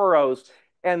of the furrows.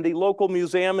 And the local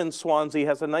museum in Swansea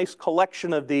has a nice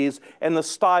collection of these, and the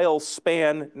styles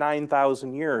span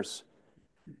 9,000 years.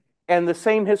 And the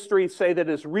same histories say that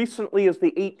as recently as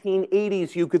the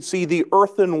 1880s, you could see the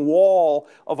earthen wall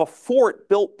of a fort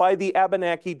built by the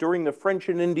Abenaki during the French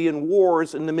and Indian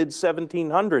Wars in the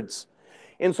mid-1700s.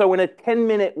 And so in a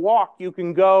 10-minute walk, you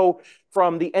can go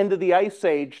from the end of the Ice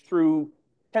Age through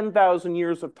 10,000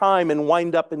 years of time and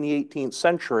wind up in the 18th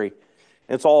century.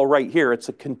 And it's all right here. It's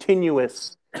a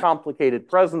continuous, complicated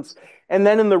presence. And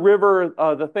then in the river,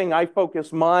 the thing I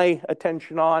focus my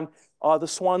attention on, the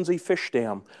Swansea Fish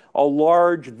Dam, a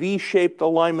large V-shaped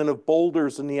alignment of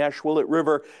boulders in the Ashwillet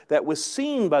River that was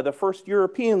seen by the first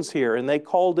Europeans here, and they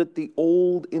called it the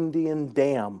Old Indian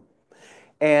Dam.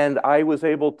 And I was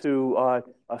able to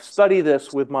study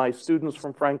this with my students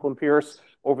from Franklin Pierce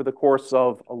over the course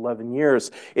of 11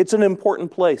 years. It's an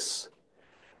important place.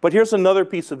 But here's another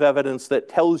piece of evidence that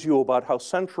tells you about how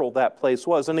central that place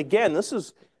was. And again, this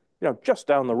is just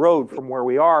down the road from where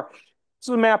we are. This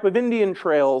is a map of Indian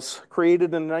trails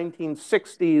created in the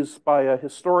 1960s by a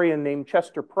historian named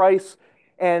Chester Price.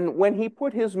 And when he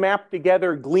put his map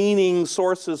together, gleaning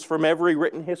sources from every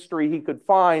written history he could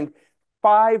find,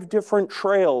 5 different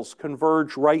trails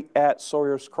converge right at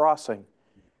Sawyer's Crossing,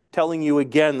 telling you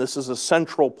again this is a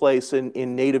central place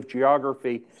in native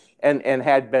geography and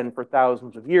had been for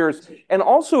thousands of years. And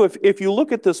also, if you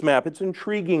look at this map, it's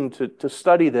intriguing to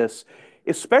study this,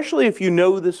 especially if you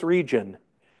know this region.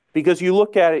 Because you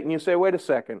look at it and you say, wait a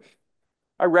second,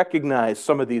 I recognize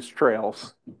some of these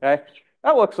trails, okay?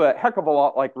 That looks a heck of a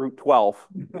lot like Route 12,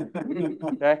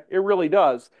 okay? It really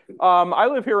does. I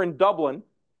live here in Dublin,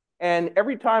 and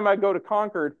every time I go to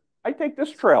Concord, I take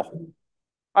this trail.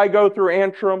 I go through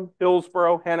Antrim,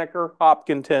 Hillsborough, Henniker,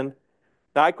 Hopkinton.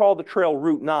 Now, I call the trail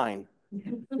Route 9,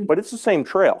 but it's the same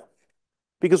trail.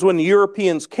 Because when the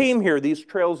Europeans came here, these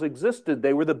trails existed.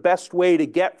 They were the best way to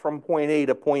get from point A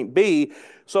to point B,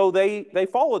 so they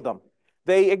followed them.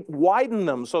 They widened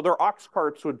them so their ox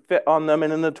carts would fit on them,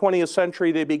 and in the 20th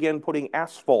century, they began putting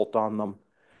asphalt on them.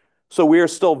 So we are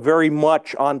still very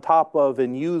much on top of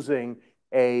and using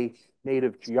a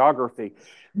native geography.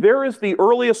 There is the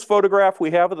earliest photograph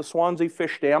we have of the Swansea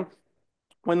Fish Dam.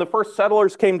 When the first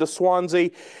settlers came to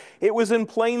Swansea, it was in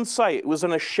plain sight. It was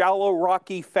in a shallow,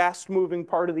 rocky, fast-moving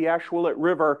part of the Ashwillet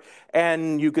River,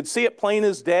 and you could see it plain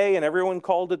as day, and everyone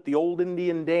called it the Old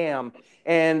Indian Dam.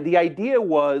 And the idea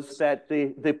was that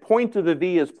the point of the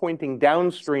V is pointing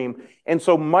downstream, and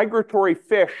so migratory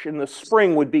fish in the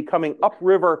spring would be coming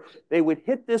upriver. They would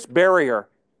hit this barrier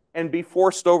and be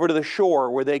forced over to the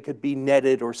shore where they could be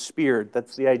netted or speared.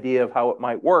 That's the idea of how it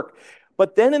might work.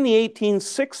 But then in the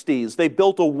 1860s, they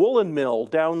built a woolen mill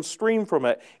downstream from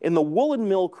it, and the woolen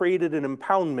mill created an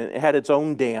impoundment. It had its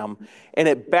own dam, and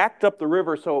it backed up the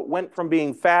river, so it went from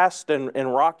being fast and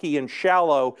rocky and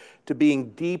shallow to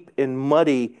being deep and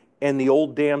muddy, and the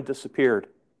old dam disappeared.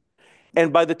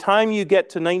 And by the time you get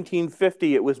to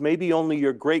 1950, it was maybe only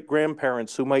your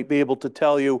great-grandparents who might be able to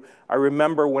tell you, I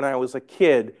remember when I was a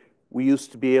kid, we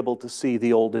used to be able to see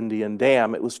the Old Indian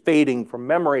Dam. It was fading from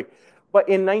memory. But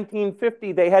in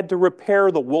 1950, they had to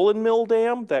repair the woolen mill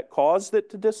dam that caused it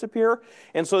to disappear.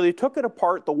 And so they took it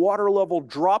apart. The water level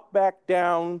dropped back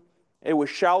down. It was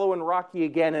shallow and rocky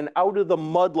again. And out of the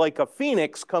mud like a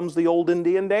phoenix comes the Old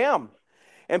Indian Dam.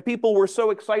 And people were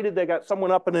so excited they got someone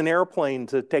up in an airplane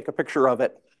to take a picture of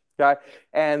it. Okay?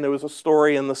 And there was a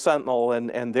story in the Sentinel,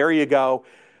 and there you go.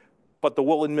 But the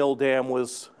woolen mill dam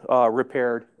was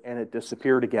repaired, and it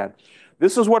disappeared again.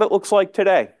 This is what it looks like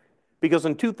today. Because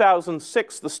in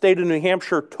 2006, the state of New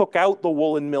Hampshire took out the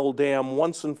woolen mill dam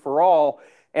once and for all.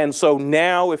 And so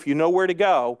now, if you know where to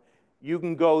go, you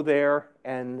can go there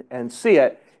and see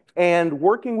it. And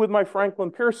working with my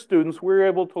Franklin Pierce students, we were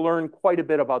able to learn quite a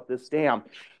bit about this dam.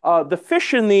 The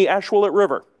fish in the Ashwillet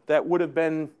River that would have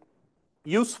been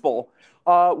useful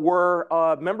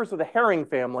were members of the herring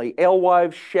family,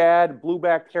 alewives, shad,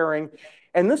 blueback herring.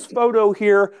 And this photo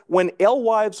here, when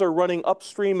alewives are running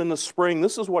upstream in the spring,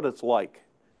 this is what it's like.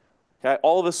 Okay?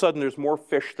 All of a sudden, there's more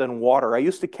fish than water. I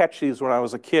used to catch these when I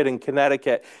was a kid in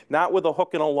Connecticut, not with a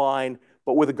hook and a line,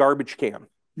 but with a garbage can.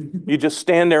 You just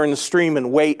stand there in the stream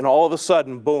and wait, and all of a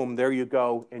sudden, boom, there you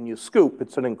go, and you scoop.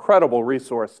 It's an incredible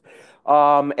resource.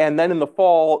 And then in the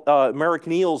fall,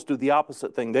 American eels do the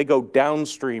opposite thing. They go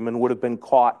downstream and would have been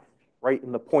caught right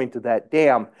in the point of that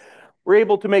dam. We're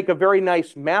able to make a very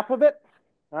nice map of it,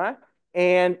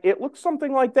 and it looks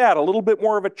something like that, a little bit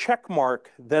more of a check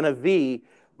mark than a V,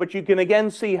 but you can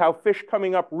again see how fish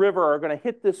coming up river are going to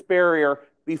hit this barrier,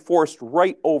 be forced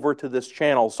right over to this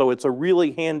channel. So it's a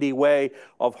really handy way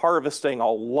of harvesting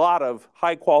a lot of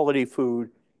high quality food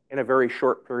in a very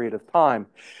short period of time.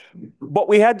 But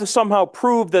we had to somehow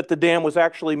prove that the dam was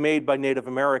actually made by Native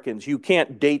Americans. You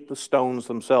can't date the stones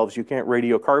themselves. You can't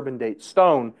radiocarbon date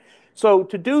stone. So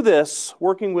to do this,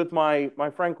 working with my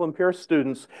Franklin Pierce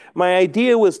students, my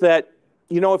idea was that,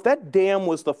 if that dam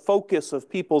was the focus of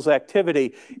people's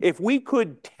activity, if we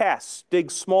could dig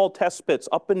small test pits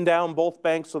up and down both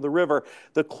banks of the river,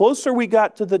 the closer we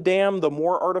got to the dam, the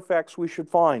more artifacts we should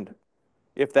find,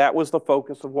 if that was the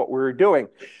focus of what we were doing.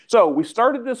 So we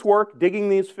started this work, digging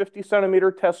these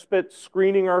 50-centimeter test pits,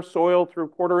 screening our soil through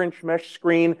quarter-inch mesh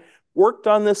screen, worked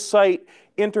on this site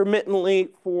intermittently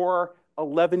for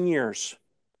 11 years.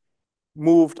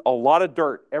 Moved a lot of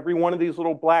dirt. Every one of these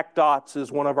little black dots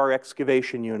is one of our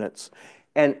excavation units,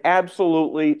 and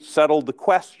absolutely settled the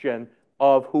question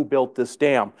of who built this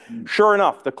dam. Sure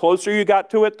enough, the closer you got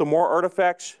to it, the more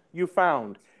artifacts you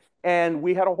found. And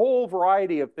we had a whole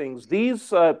variety of things.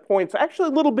 These points, actually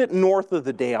a little bit north of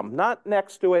the dam, not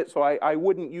next to it, so I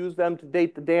wouldn't use them to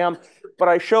date the dam, but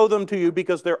I show them to you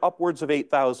because they're upwards of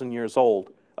 8,000 years old.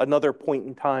 Another point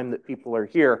in time that people are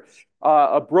here.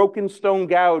 A broken stone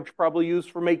gouge, probably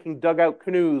used for making dugout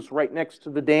canoes, right next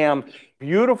to the dam.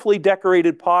 Beautifully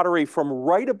decorated pottery from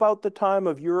right about the time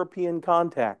of European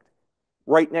contact,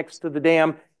 right next to the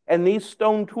dam. And these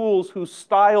stone tools, whose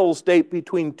styles date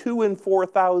between 2,000 and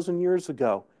 4,000 years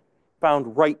ago,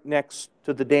 found right next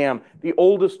to the dam. The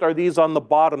oldest are these on the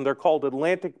bottom. They're called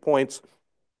Atlantic points.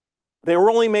 They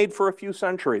were only made for a few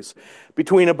centuries,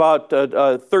 between about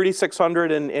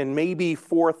 3,600 and maybe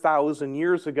 4,000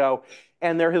 years ago.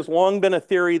 And there has long been a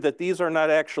theory that these are not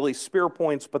actually spear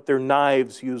points, but they're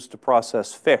knives used to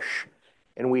process fish.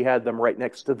 And we had them right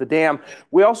next to the dam.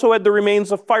 We also had the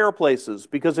remains of fireplaces,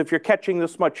 because if you're catching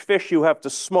this much fish, you have to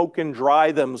smoke and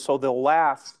dry them so they'll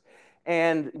last.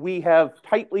 And we have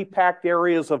tightly packed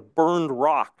areas of burned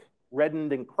rock,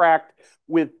 reddened and cracked,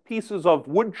 with pieces of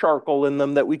wood charcoal in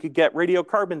them that we could get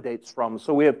radiocarbon dates from.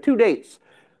 So we have two dates,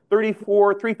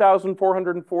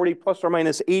 3,440 plus or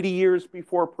minus 80 years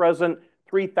before present,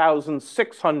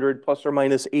 3,600 plus or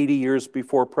minus 80 years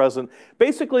before present.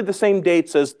 Basically the same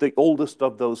dates as the oldest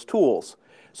of those tools.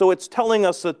 So it's telling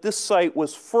us that this site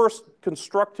was first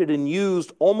constructed and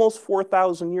used almost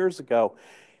 4,000 years ago,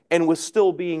 and was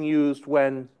still being used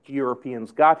when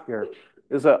Europeans got here.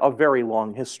 There's a very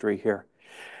long history here.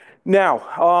 Now,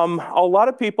 a lot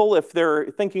of people, if they're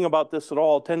thinking about this at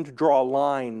all, tend to draw a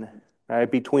line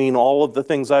between all of the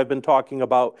things I've been talking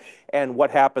about and what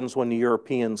happens when the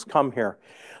Europeans come here.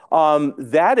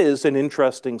 That is an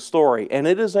interesting story, and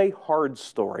it is a hard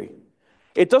story.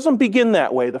 It doesn't begin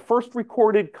that way. The first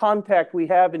recorded contact we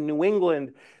have in New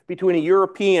England between a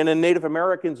European and Native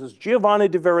Americans is Giovanni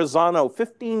de Verrazzano,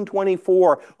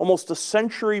 1524, almost a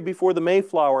century before the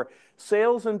Mayflower,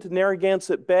 sails into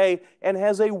Narragansett Bay and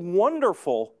has a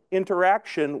wonderful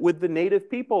interaction with the native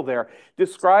people there,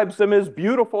 describes them as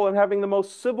beautiful and having the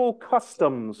most civil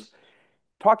customs,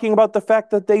 talking about the fact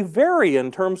that they vary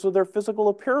in terms of their physical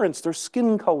appearance. Their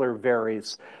skin color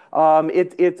varies.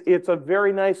 It's a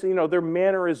very nice, their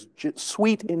manner is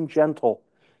sweet and gentle.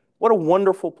 What a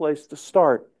wonderful place to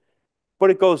start. But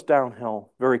it goes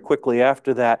downhill very quickly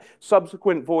after that.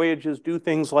 Subsequent voyages do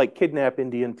things like kidnap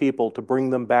Indian people to bring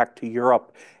them back to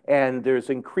Europe, and there's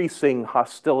increasing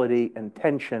hostility and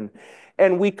tension.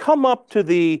 And we come up to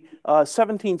the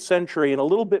 17th century, and a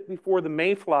little bit before the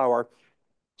Mayflower,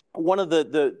 one of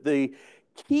the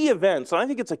key events, and I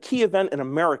think it's a key event in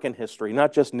American history,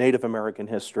 not just Native American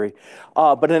history,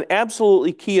 but an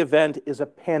absolutely key event is a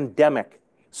pandemic.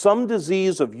 Some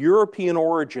disease of European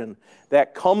origin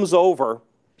that comes over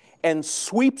and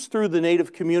sweeps through the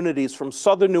native communities from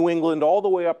southern New England all the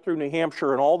way up through New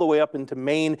Hampshire and all the way up into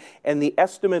Maine. And the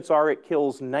estimates are it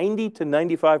kills 90 to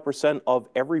 95% of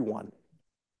everyone.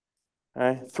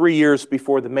 3 years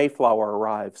before the Mayflower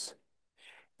arrives.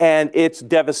 And it's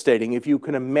devastating. If you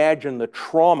can imagine the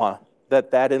trauma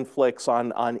that inflicts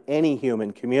on any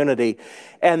human community.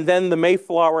 And then the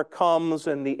Mayflower comes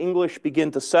and the English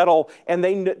begin to settle, and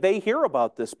they hear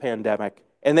about this pandemic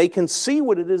and they can see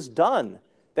what it has done.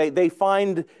 They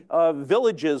find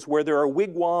villages where there are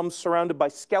wigwams surrounded by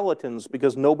skeletons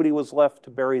because nobody was left to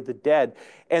bury the dead.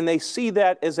 And they see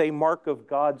that as a mark of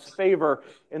God's favor.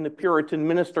 And the Puritan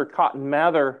minister Cotton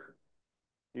Mather,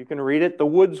 you can read it, the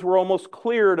woods were almost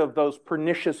cleared of those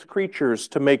pernicious creatures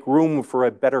to make room for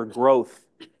a better growth.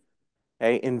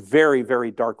 okay, in very,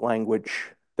 very dark language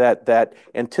that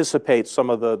anticipates some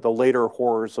of the later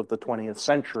horrors of the 20th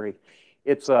century.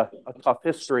 It's a tough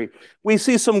history. We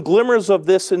see some glimmers of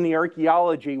this in the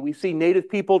archaeology. We see native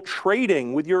people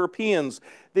trading with Europeans.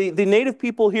 The native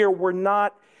people here were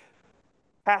not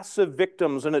passive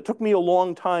victims, and it took me a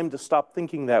long time to stop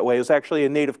thinking that way. It was actually a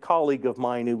native colleague of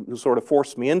mine who sort of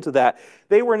forced me into that.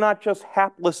 They were not just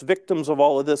hapless victims of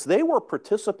all of this. They were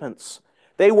participants.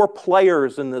 They were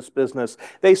players in this business.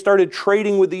 They started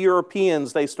trading with the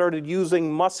Europeans. They started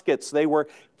using muskets. They were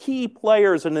key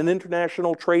players in an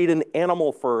international trade in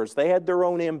animal furs. They had their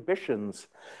own ambitions.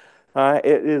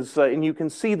 And you can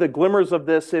see the glimmers of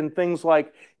this in things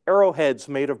like arrowheads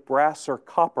made of brass or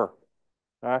copper.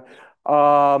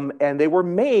 And they were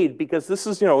made because this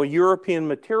is, a European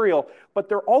material, but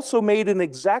they're also made in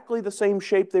exactly the same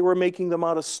shape they were making them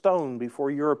out of stone before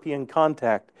European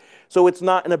contact. So it's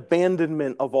not an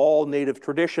abandonment of all native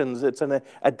traditions, it's an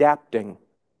adapting,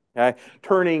 okay?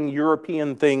 Turning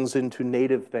European things into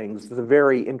native things. It's a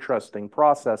very interesting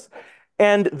process.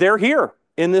 And they're here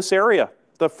in this area.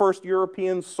 The first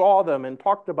Europeans saw them and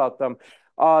talked about them.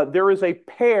 There is a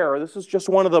pair, this is just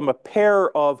one of them, a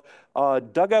pair of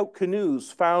dugout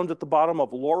canoes found at the bottom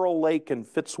of Laurel Lake in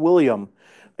Fitzwilliam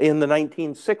in the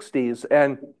 1960s.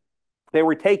 And they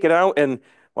were taken out and,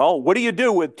 well, what do you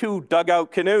do with two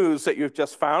dugout canoes that you've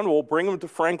just found? We'll bring them to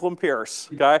Franklin Pierce,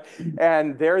 okay?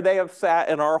 And there they have sat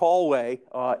in our hallway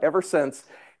ever since.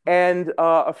 And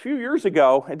a few years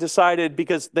ago, I decided,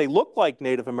 because they look like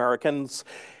Native Americans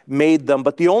made them,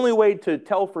 but the only way to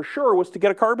tell for sure was to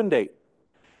get a carbon date.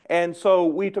 And so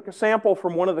we took a sample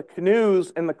from one of the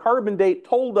canoes, and the carbon date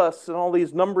told us, and all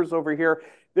these numbers over here,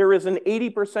 there is an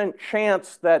 80%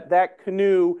 chance that that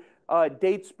canoe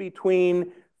dates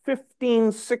between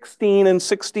 1516 and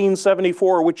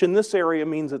 1674, which in this area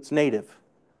means it's native.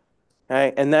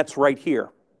 Okay? And that's right here.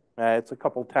 It's a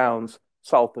couple towns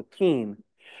south of Keene.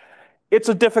 It's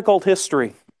a difficult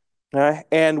history,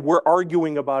 and we're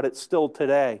arguing about it still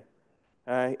today.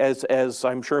 As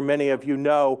I'm sure many of you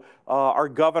know, our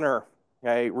governor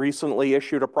recently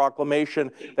issued a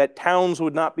proclamation that towns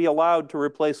would not be allowed to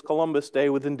replace Columbus Day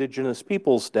with Indigenous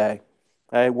Peoples Day.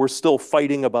 We're still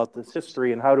fighting about this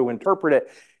history and how to interpret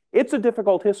it. It's a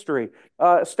difficult history.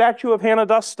 A statue of Hannah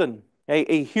Duston,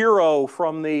 a hero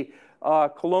from the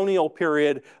colonial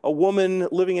period, a woman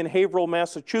living in Haverhill,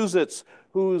 Massachusetts,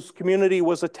 whose community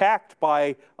was attacked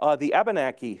by the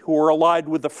Abenaki, who were allied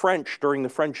with the French during the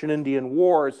French and Indian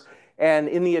Wars. And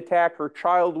in the attack, her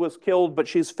child was killed, but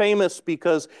she's famous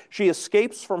because she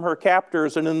escapes from her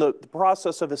captors, and in the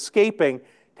process of escaping,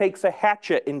 takes a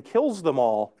hatchet and kills them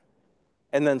all,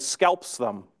 and then scalps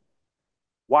them.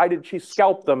 Why did she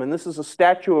scalp them? And this is a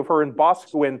statue of her in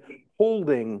Boscawen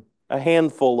holding a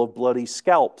handful of bloody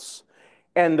scalps.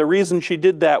 And the reason she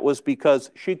did that was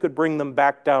because she could bring them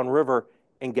back downriver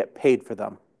and get paid for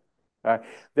them.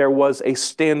 There was a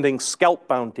standing scalp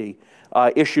bounty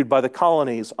issued by the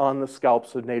colonies on the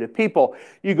scalps of Native people.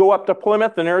 You go up to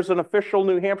Plymouth and there's an official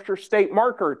New Hampshire state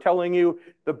marker telling you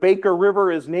the Baker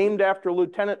River is named after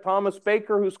Lieutenant Thomas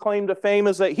Baker, whose claim to fame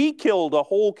is that he killed a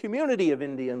whole community of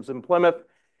Indians in Plymouth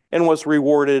and was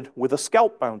rewarded with a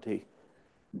scalp bounty.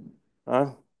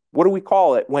 What do we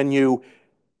call it when you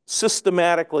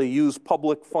systematically use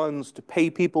public funds to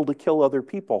pay people to kill other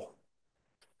people?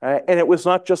 And it was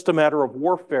not just a matter of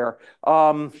warfare.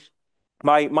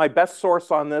 My best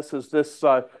source on this is this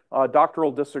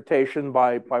doctoral dissertation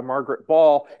by Margaret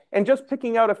Ball. And just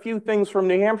picking out a few things from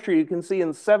New Hampshire, you can see in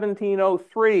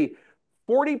 1703,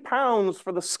 40 pounds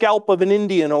for the scalp of an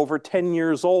Indian over 10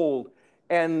 years old.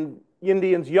 And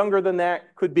Indians younger than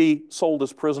that could be sold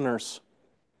as prisoners.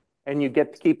 And you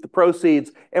get to keep the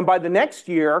proceeds. And by the next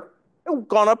year, it had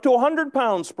gone up to 100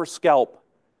 pounds per scalp.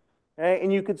 Okay?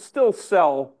 And you could still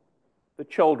sell the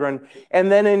children.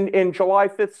 And then in July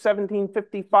 5th,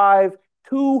 1755,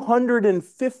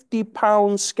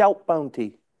 250-pound scalp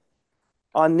bounty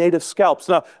on native scalps.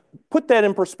 Now, put that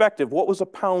in perspective. What was a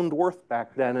pound worth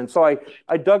back then? And so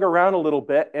I dug around a little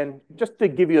bit, and just to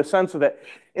give you a sense of it,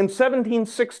 in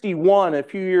 1761, a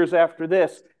few years after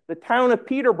this, the town of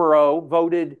Peterborough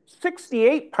voted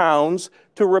 68 pounds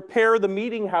to repair the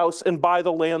meeting house and buy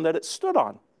the land that it stood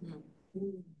on.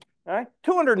 Right?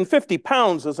 250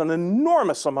 pounds is an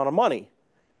enormous amount of money.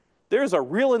 There's a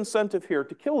real incentive here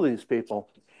to kill these people.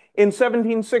 In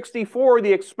 1764,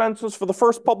 the expenses for the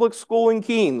first public school in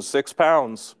Keene, 6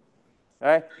 pounds.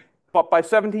 Okay? But by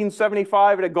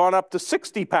 1775, it had gone up to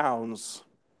 60 pounds,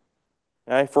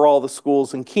 okay, for all the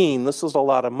schools in Keene. This is a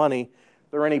lot of money.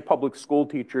 If there are any public school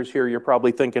teachers here, you're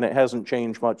probably thinking it hasn't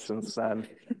changed much since then.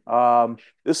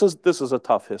 This is a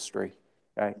tough history.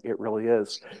 Okay? It really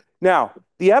is. Now,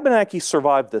 the Abenaki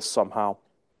survived this somehow.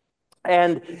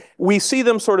 And we see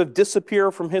them sort of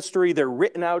disappear from history. They're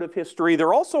written out of history.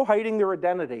 They're also hiding their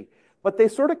identity. But they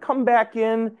sort of come back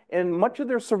in, and much of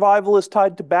their survival is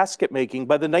tied to basket making.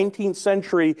 By the 19th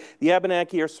century, the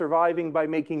Abenaki are surviving by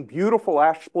making beautiful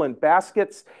ash splint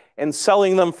baskets and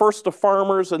selling them first to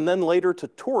farmers and then later to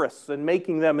tourists and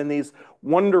making them in these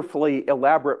wonderfully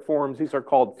elaborate forms. These are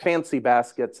called fancy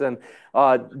baskets. And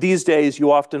these days,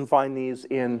 you often find these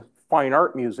in fine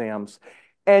art museums.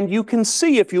 And you can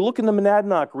see, if you look in the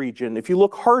Monadnock region, if you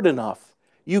look hard enough,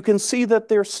 you can see that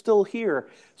they're still here.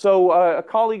 So a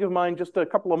colleague of mine just a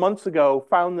couple of months ago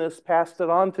found this, passed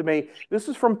it on to me. This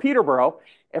is from Peterborough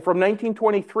from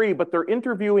 1923, but they're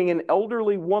interviewing an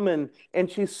elderly woman, and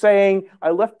she's saying, I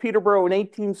left Peterborough in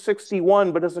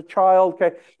 1861, but as a child,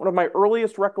 okay, one of my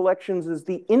earliest recollections is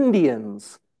the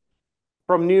Indians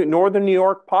from northern New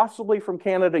York, possibly from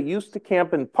Canada, used to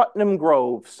camp in Putnam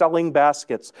Grove selling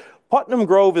baskets. Putnam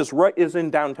Grove is in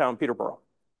downtown Peterborough,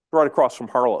 right across from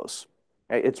Harlow's.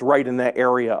 It's right in that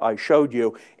area I showed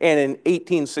you. And in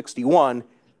 1861,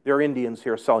 there are Indians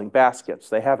here selling baskets.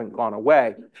 They haven't gone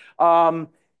away.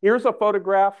 Here's a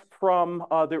photograph from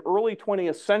the early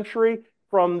 20th century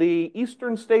from the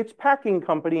Eastern States Packing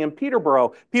Company in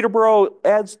Peterborough. Peterborough,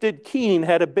 as did Keene,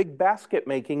 had a big basket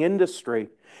making industry.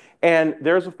 And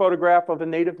there's a photograph of a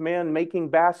native man making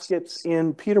baskets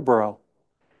in Peterborough.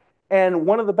 And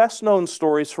one of the best known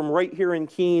stories from right here in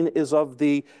Keene is of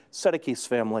the Sedekis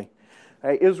family.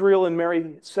 Israel and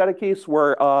Mary Sedekis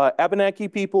were Abenaki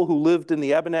people who lived in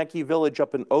the Abenaki village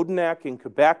up in Odenak in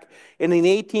Quebec. And in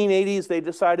the 1880s, they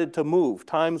decided to move.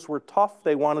 Times were tough.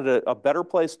 They wanted a better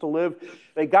place to live.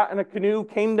 They got in a canoe,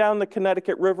 came down the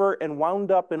Connecticut River, and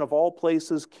wound up in, of all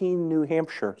places, Keene, New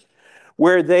Hampshire,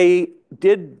 where they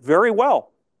did very well.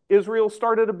 Israel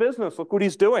started a business. Look what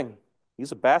he's doing.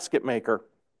 He's a basket maker.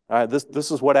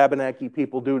 This is what Abenaki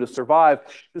people do to survive.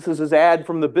 This is his ad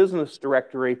from the business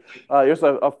directory. There's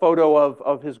a photo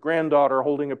of his granddaughter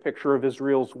holding a picture of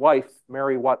Israel's wife,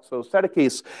 Mary Watso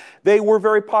Sedekis. They were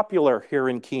very popular here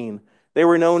in Keene. They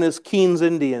were known as Keene's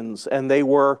Indians, and they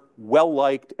were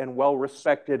well-liked and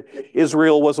well-respected.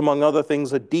 Israel was, among other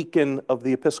things, a deacon of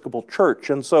the Episcopal Church.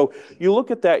 And so you look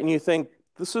at that and you think,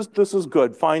 this is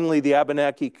good. Finally, the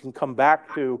Abenaki can come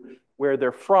back to where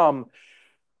they're from.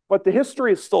 But the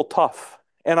history is still tough.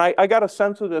 And I got a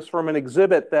sense of this from an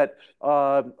exhibit that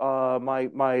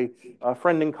my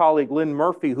friend and colleague Lynn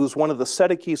Murphy, who's one of the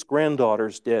Sedekis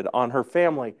granddaughters, did on her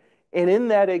family. And in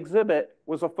that exhibit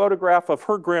was a photograph of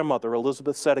her grandmother,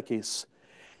 Elizabeth Sedekis,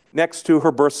 next to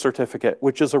her birth certificate,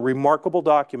 which is a remarkable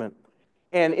document.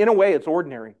 And in a way, it's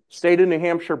ordinary. State of New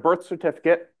Hampshire birth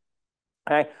certificate.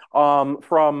 Okay,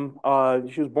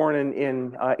 she was born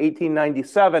in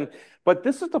 1897. But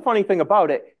this is the funny thing about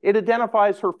it. It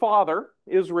identifies her father,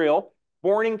 Israel,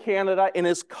 born in Canada, and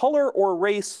his color or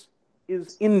race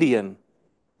is Indian.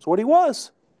 That's what he was.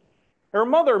 Her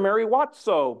mother, Mary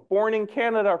Watso, born in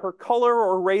Canada, her color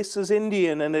or race is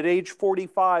Indian, and at age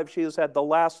 45, she has had the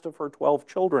last of her 12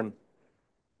 children.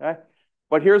 Okay?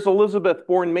 But here's Elizabeth,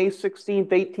 born May 16th,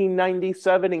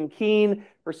 1897 in Keene.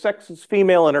 Her sex is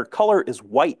female, and her color is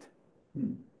white.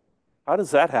 How does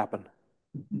that happen?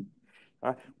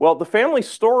 Well, the family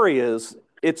story is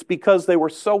it's because they were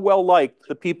so well-liked,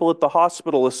 the people at the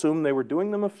hospital assumed they were doing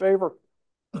them a favor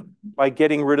by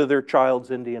getting rid of their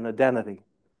child's Indian identity.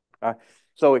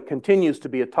 So it continues to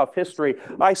be a tough history.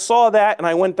 I saw that and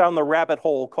I went down the rabbit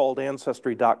hole called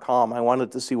Ancestry.com. I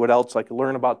wanted to see what else I could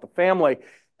learn about the family.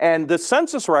 And the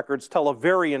census records tell a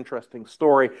very interesting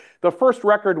story. The first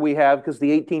record we have, because the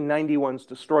 1890 one's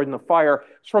destroyed in the fire,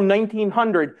 is from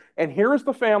 1900. And here's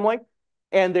the family.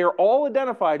 And they're all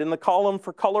identified in the column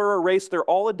for color or race. They're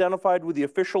all identified with the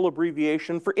official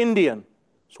abbreviation for Indian.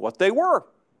 It's what they were.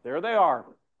 There they are.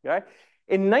 Okay?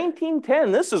 In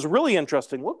 1910, this is really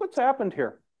interesting. Look what's happened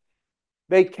here.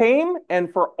 They came,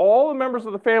 and for all the members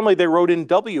of the family, they wrote in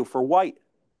W for white.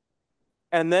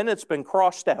 And then it's been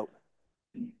crossed out.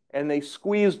 And they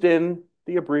squeezed in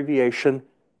the abbreviation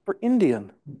for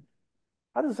Indian.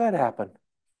 How does that happen?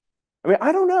 I mean,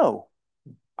 I don't know.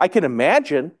 I can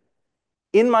imagine.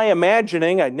 In my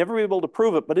imagining, I'd never be able to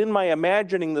prove it, but in my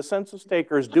imagining, the census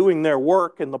takers doing their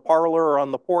work in the parlor or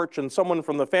on the porch, and someone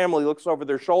from the family looks over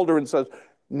their shoulder and says,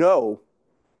 no,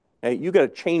 hey, you got to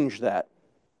change that.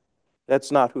 That's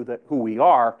not who we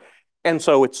are. And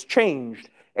so it's changed.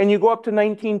 And you go up to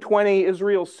 1920,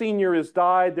 Israel Sr. has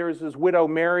died. There's his widow,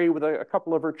 Mary, with a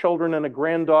couple of her children and a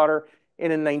granddaughter.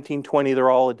 And in 1920, they're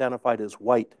all identified as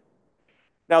white.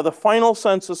 Now, the final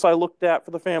census I looked at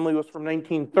for the family was from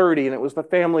 1930, and it was the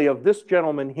family of this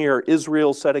gentleman here,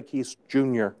 Israel Sedekis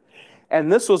Jr. And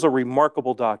this was a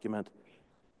remarkable document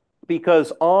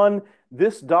because on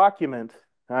this document,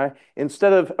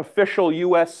 instead of official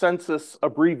US Census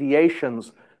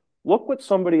abbreviations, look what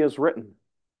somebody has written.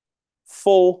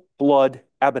 Full-blood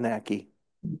Abenaki.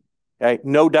 Okay?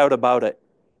 No doubt about it.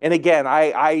 And again,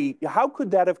 how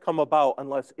could that have come about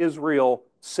unless Israel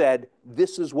said,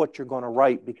 this is what you're going to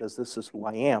write because this is who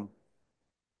I am?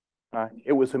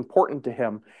 It was important to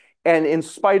him. And in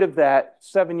spite of that,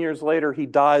 7 years later, he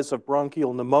dies of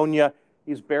bronchial pneumonia.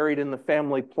 He's buried in the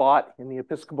family plot in the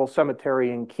Episcopal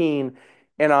Cemetery in Keene.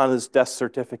 And on his death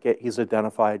certificate, he's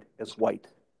identified as white.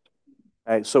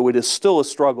 So it is still a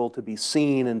struggle to be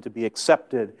seen and to be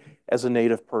accepted as a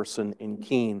Native person in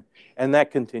Keene. And that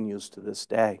continues to this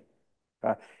day.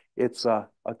 It's a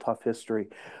tough history.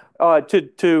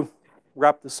 To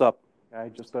wrap this up,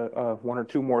 just one or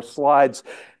two more slides.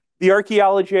 The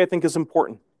archaeology, I think, is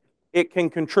important. It can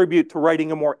contribute to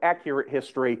writing a more accurate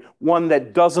history, one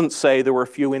that doesn't say there were a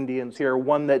few Indians here,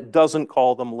 one that doesn't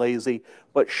call them lazy,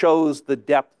 but shows the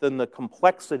depth and the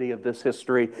complexity of this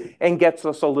history and gets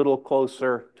us a little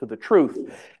closer to the truth.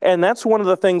 And that's one of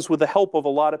the things, with the help of a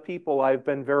lot of people, I've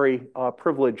been very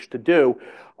privileged to do.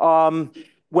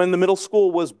 When the middle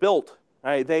school was built,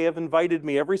 they have invited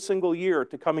me every single year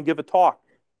to come and give a talk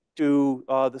to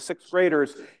the sixth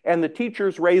graders, and the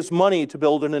teachers raise money to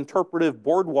build an interpretive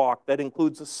boardwalk that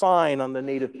includes a sign on the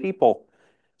Native people,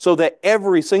 so that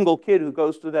every single kid who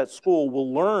goes to that school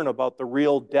will learn about the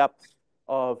real depth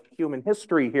of human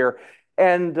history here.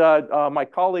 And my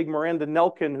colleague Miranda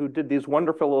Nelkin, who did these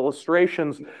wonderful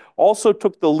illustrations, also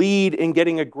took the lead in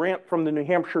getting a grant from the New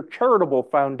Hampshire Charitable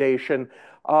Foundation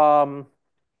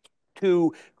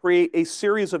to create a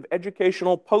series of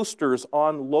educational posters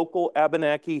on local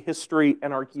Abenaki history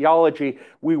and archaeology.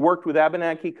 We worked with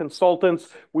Abenaki consultants.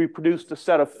 We produced a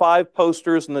set of 5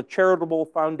 posters, and the Charitable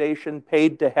Foundation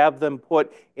paid to have them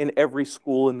put in every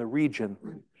school in the region.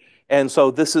 And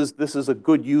so this is a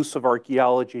good use of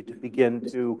archaeology to begin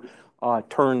to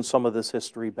turn some of this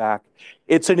history back.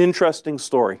 It's an interesting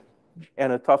story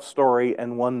and a tough story,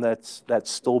 and one that's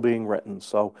still being written.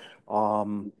 So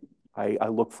I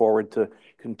look forward to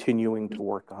continuing to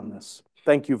work on this.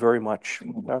 Thank you very much.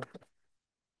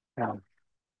 Yeah.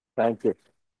 Thank you.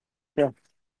 Yeah.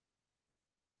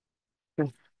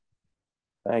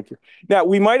 Thank you. Now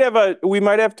we might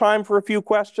have time for a few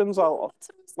questions. I'll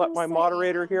let my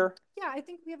moderator here. Yeah, I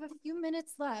think we have a few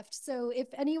minutes left. So if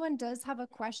anyone does have a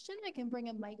question, I can bring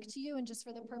a mic to you. And just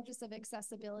for the purpose of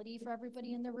accessibility for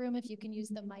everybody in the room, if you can use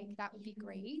the mic, that would be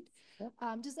great.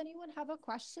 Does anyone have a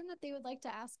question that they would like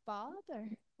to ask Bob, or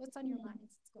what's on your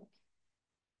minds?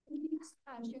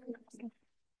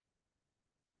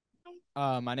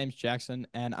 My name's Jackson,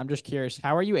 and I'm just curious,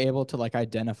 how are you able to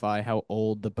identify how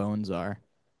old the bones are?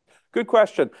 Good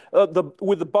question.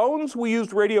 With the bones, we used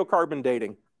radiocarbon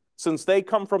dating. Since they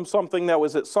come from something that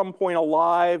was at some point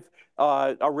alive,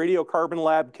 a radiocarbon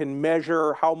lab can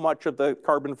measure how much of the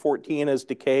carbon-14 is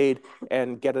decayed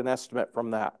and get an estimate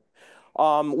from that.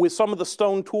 With some of the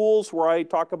stone tools where I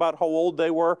talk about how old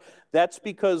they were, that's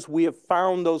because we have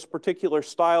found those particular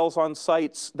styles on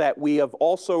sites that we have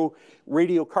also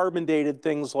radiocarbon dated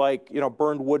things like,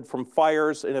 burned wood from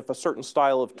fires, and if a certain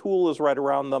style of tool is right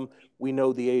around them, we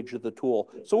know the age of the tool.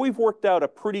 So we've worked out a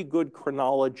pretty good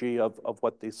chronology of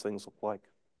what these things look like.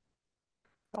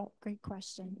 Oh, great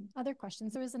question. Other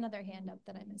questions? There was another hand up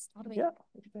that I missed. Yeah.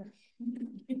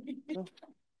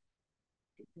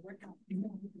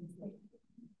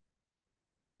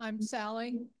 I'm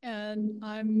Sally, and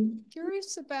I'm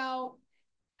curious about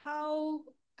how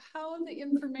the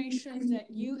information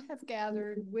that you have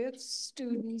gathered with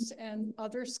students and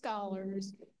other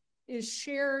scholars is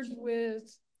shared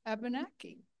with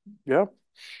Abenaki. Yeah,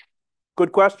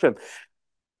 good question.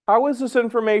 How is this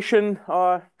information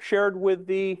shared with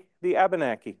the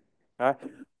Abenaki?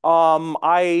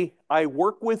 I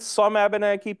work with some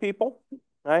Abenaki people.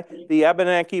 The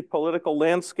Abenaki political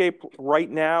landscape right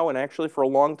now, and actually for a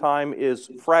long time, is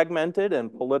fragmented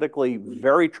and politically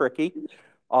very tricky.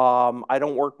 I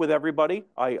don't work with everybody.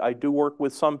 I do work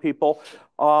with some people.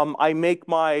 I make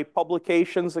my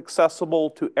publications accessible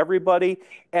to everybody.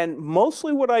 And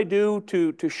mostly what I do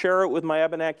to share it with my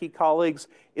Abenaki colleagues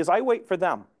is I wait for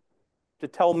them to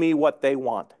tell me what they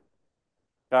want.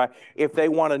 If they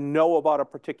want to know about a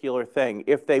particular thing,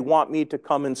 if they want me to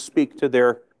come and speak to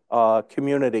their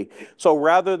community. So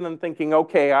rather than thinking,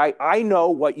 okay, I know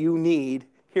what you need,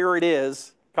 here it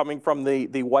is, coming from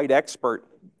the white expert,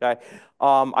 okay,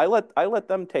 I let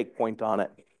them take point on it.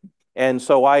 And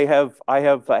so I have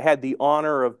had the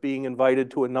honor of being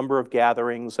invited to a number of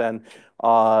gatherings and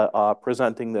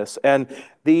presenting this. And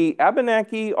the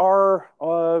Abenaki are,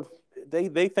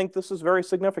 they think this is very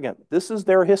significant. This is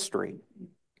their history.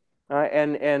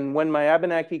 And when my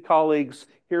Abenaki colleagues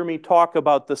hear me talk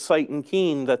about the site in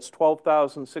Keene that's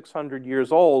 12,600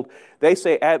 years old, they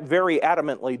say very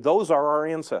adamantly, those are our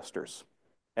ancestors.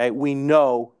 Okay? We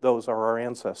know those are our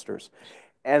ancestors.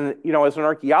 And, you know, as an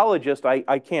archaeologist,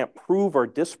 I can't prove or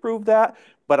disprove that,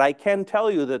 but I can tell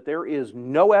you that there is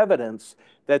no evidence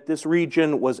that this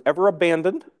region was ever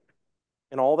abandoned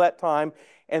in all that time,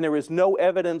 and there is no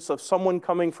evidence of someone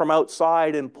coming from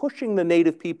outside and pushing the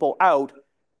native people out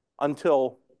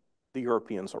until the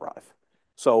Europeans arrive.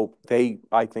 So they,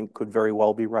 I think, could very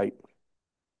well be right.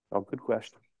 Oh, good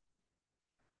question.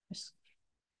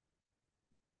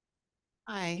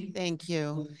 Hi, thank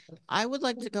you. I would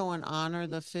like to go and honor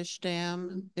the fish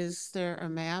dam. Is there a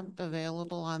map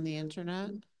available on the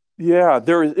internet? Yeah,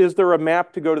 is there a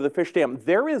map to go to the fish dam?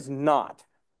 There is not.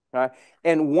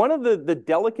 And one of the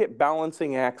delicate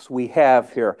balancing acts we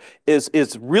have here is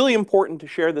it's really important to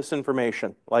share this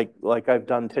information like I've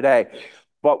done today.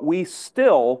 But we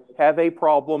still have a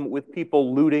problem with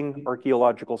people looting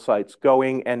archaeological sites,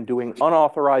 going and doing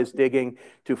unauthorized digging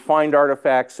to find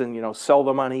artifacts and, you know, sell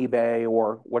them on eBay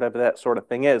or whatever that sort of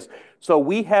thing is. So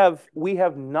we have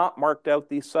not marked out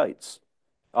these sites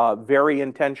very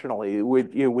intentionally.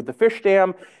 With the fish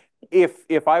dam,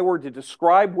 if I were to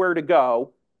describe where to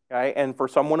go, okay, and for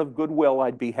someone of goodwill,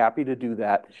 I'd be happy to do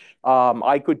that.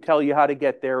 I could tell you how to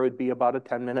get there. It would be about a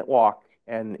 10-minute walk.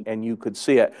 And you could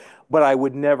see it, but I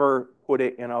would never put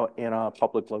it in a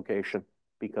public location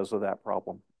because of that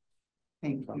problem.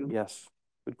 Thank you. Yes,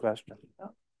 good question.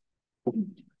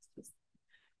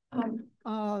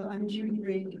 I'm Judy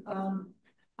Reed.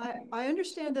 I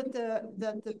understand that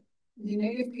the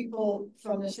native people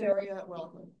from this area,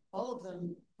 well, all of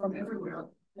them from everywhere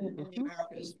in the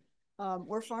Americas,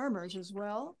 were farmers as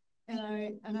well. And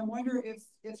I wonder if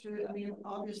there, I mean,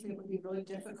 obviously it would be really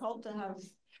difficult to have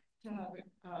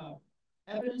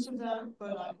evidence of that,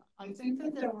 but I think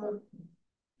that there were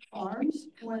farms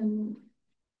when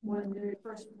they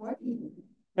first went.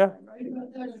 Yeah. Right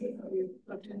about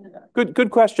that?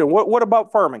 Good question. What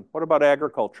about farming? What about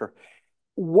agriculture?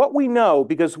 What we know,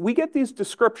 because we get these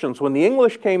descriptions, when the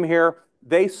English came here,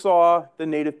 they saw the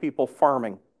native people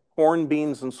farming corn,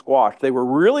 beans, and squash. They were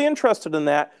really interested in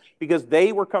that because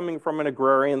they were coming from an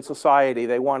agrarian society.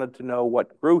 They wanted to know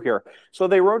what grew here. So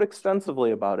they wrote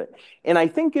extensively about it. And I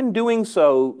think in doing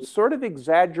so, sort of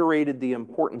exaggerated the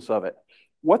importance of it.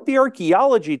 What the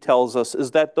archaeology tells us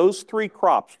is that those three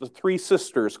crops, the three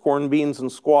sisters, corn, beans,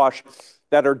 and squash,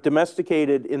 that are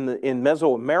domesticated in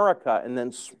Mesoamerica and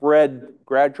then spread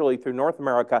gradually through North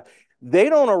America, they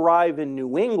don't arrive in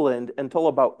New England until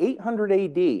about 800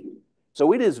 AD.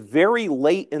 So it is very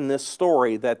late in this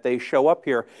story that they show up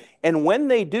here. And when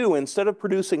they do, instead of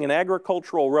producing an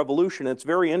agricultural revolution, it's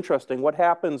very interesting. What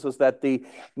happens is that the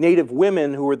native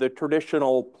women, who are the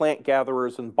traditional plant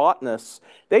gatherers and botanists,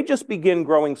 they just begin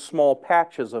growing small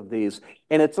patches of these.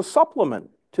 And it's a supplement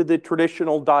to the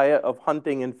traditional diet of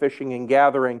hunting and fishing and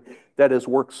gathering that has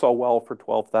worked so well for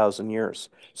 12,000 years.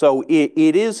 So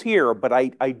it is here, but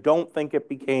I don't think it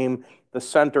became the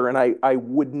center, and I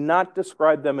would not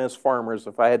describe them as farmers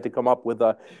if I had to come up with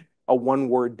a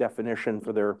one-word definition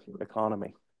for their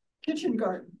economy. Kitchen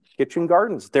garden. Kitchen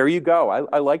gardens, there you go.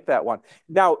 I like that one.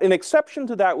 Now, an exception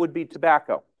to that would be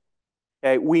tobacco.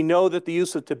 Okay, we know that the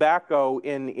use of tobacco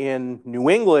in New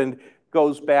England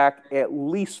goes back at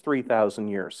least 3,000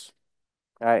 years.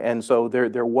 And so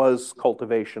there was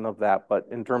cultivation of that, but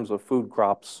in terms of food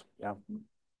crops, yeah.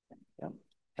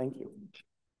 Thank you.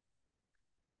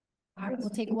 All right, we'll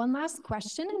take one last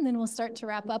question and then we'll start to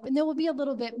wrap up. And there will be a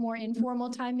little bit more informal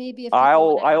time, maybe. If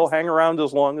I'll hang around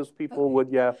as long as people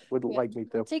would like me to.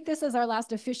 We'll take this as our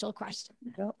last official question.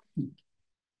 Yeah.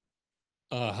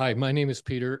 Hi, my name is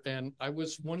Peter, and I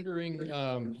was wondering,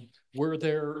 were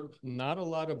there not a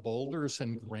lot of boulders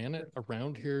and granite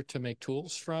around here to make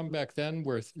tools from back then?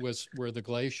 Were the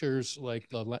glaciers, like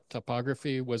the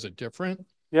topography, was it different?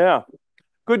 Yeah,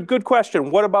 good question.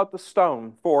 What about the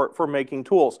stone for making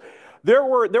tools? There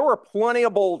were plenty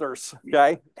of boulders.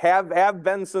 Okay, have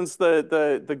been since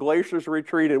the glaciers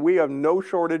retreated. We have no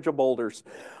shortage of boulders.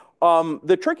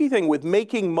 The tricky thing with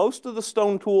making most of the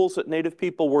stone tools that native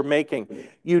people were making,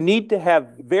 you need to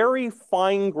have very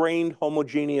fine-grained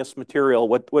homogeneous material,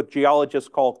 what geologists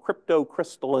call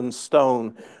cryptocrystalline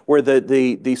stone, where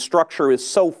the structure is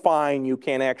so fine you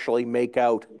can't actually make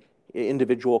out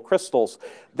individual crystals.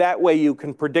 That way you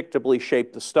can predictably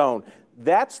shape the stone.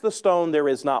 That's the stone there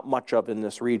is not much of in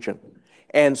this region.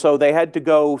 And so they had to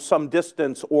go some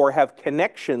distance or have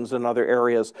connections in other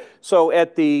areas. So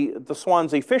at the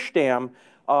Swansea Fish Dam,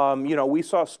 you know, we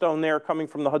saw stone there coming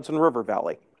from the Hudson River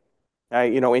Valley.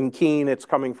 You know, in Keene, it's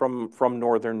coming from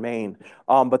northern Maine.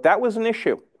 But that was an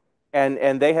issue.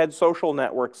 And they had social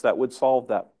networks that would solve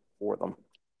that for them.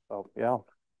 So, yeah,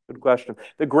 good question.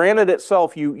 The granite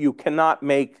itself, you cannot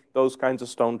make those kinds of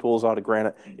stone tools out of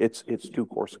granite. It's too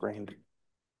coarse grained.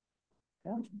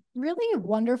 Yeah. Really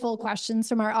wonderful questions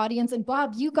from our audience. And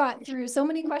Bob, you got through so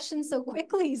many questions so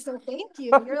quickly. So thank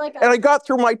you. You're like, and I got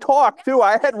through my talk too.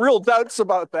 I had real doubts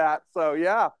about that. So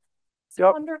yeah.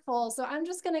 Yep. Wonderful. So I'm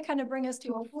just going to kind of bring us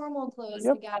to a formal close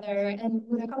together and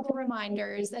with a couple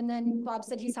reminders. And then Bob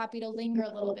said he's happy to linger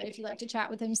a little bit if you'd like to chat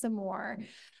with him some more.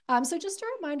 So just a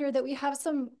reminder that we have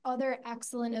some other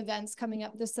excellent events coming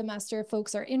up this semester. If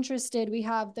folks are interested, we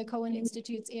have the Cohen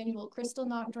Institute's annual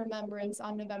Kristallnacht Remembrance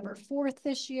on November 4th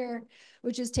this year,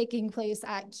 which is taking place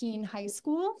at Keene High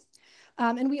School.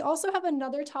 And we also have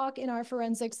another talk in our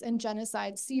Forensics and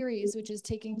Genocide series, which is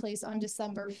taking place on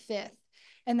December 5th.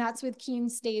 And that's with Keene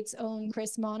State's own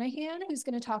Chris Monahan, who's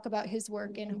going to talk about his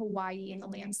work in Hawaii and the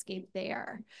landscape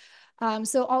there.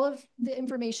 So all of the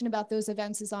information about those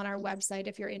events is on our website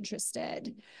if you're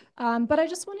interested. But I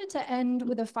just wanted to end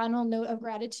with a final note of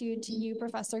gratitude to you,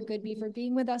 Professor Goodby, for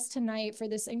being with us tonight, for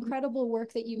this incredible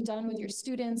work that you've done with your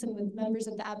students and with members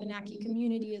of the Abenaki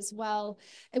community as well.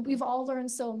 And we've all learned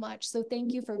so much. So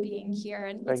thank you for being here.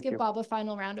 And let's give Bob a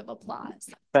final round of applause.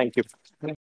 Thank you.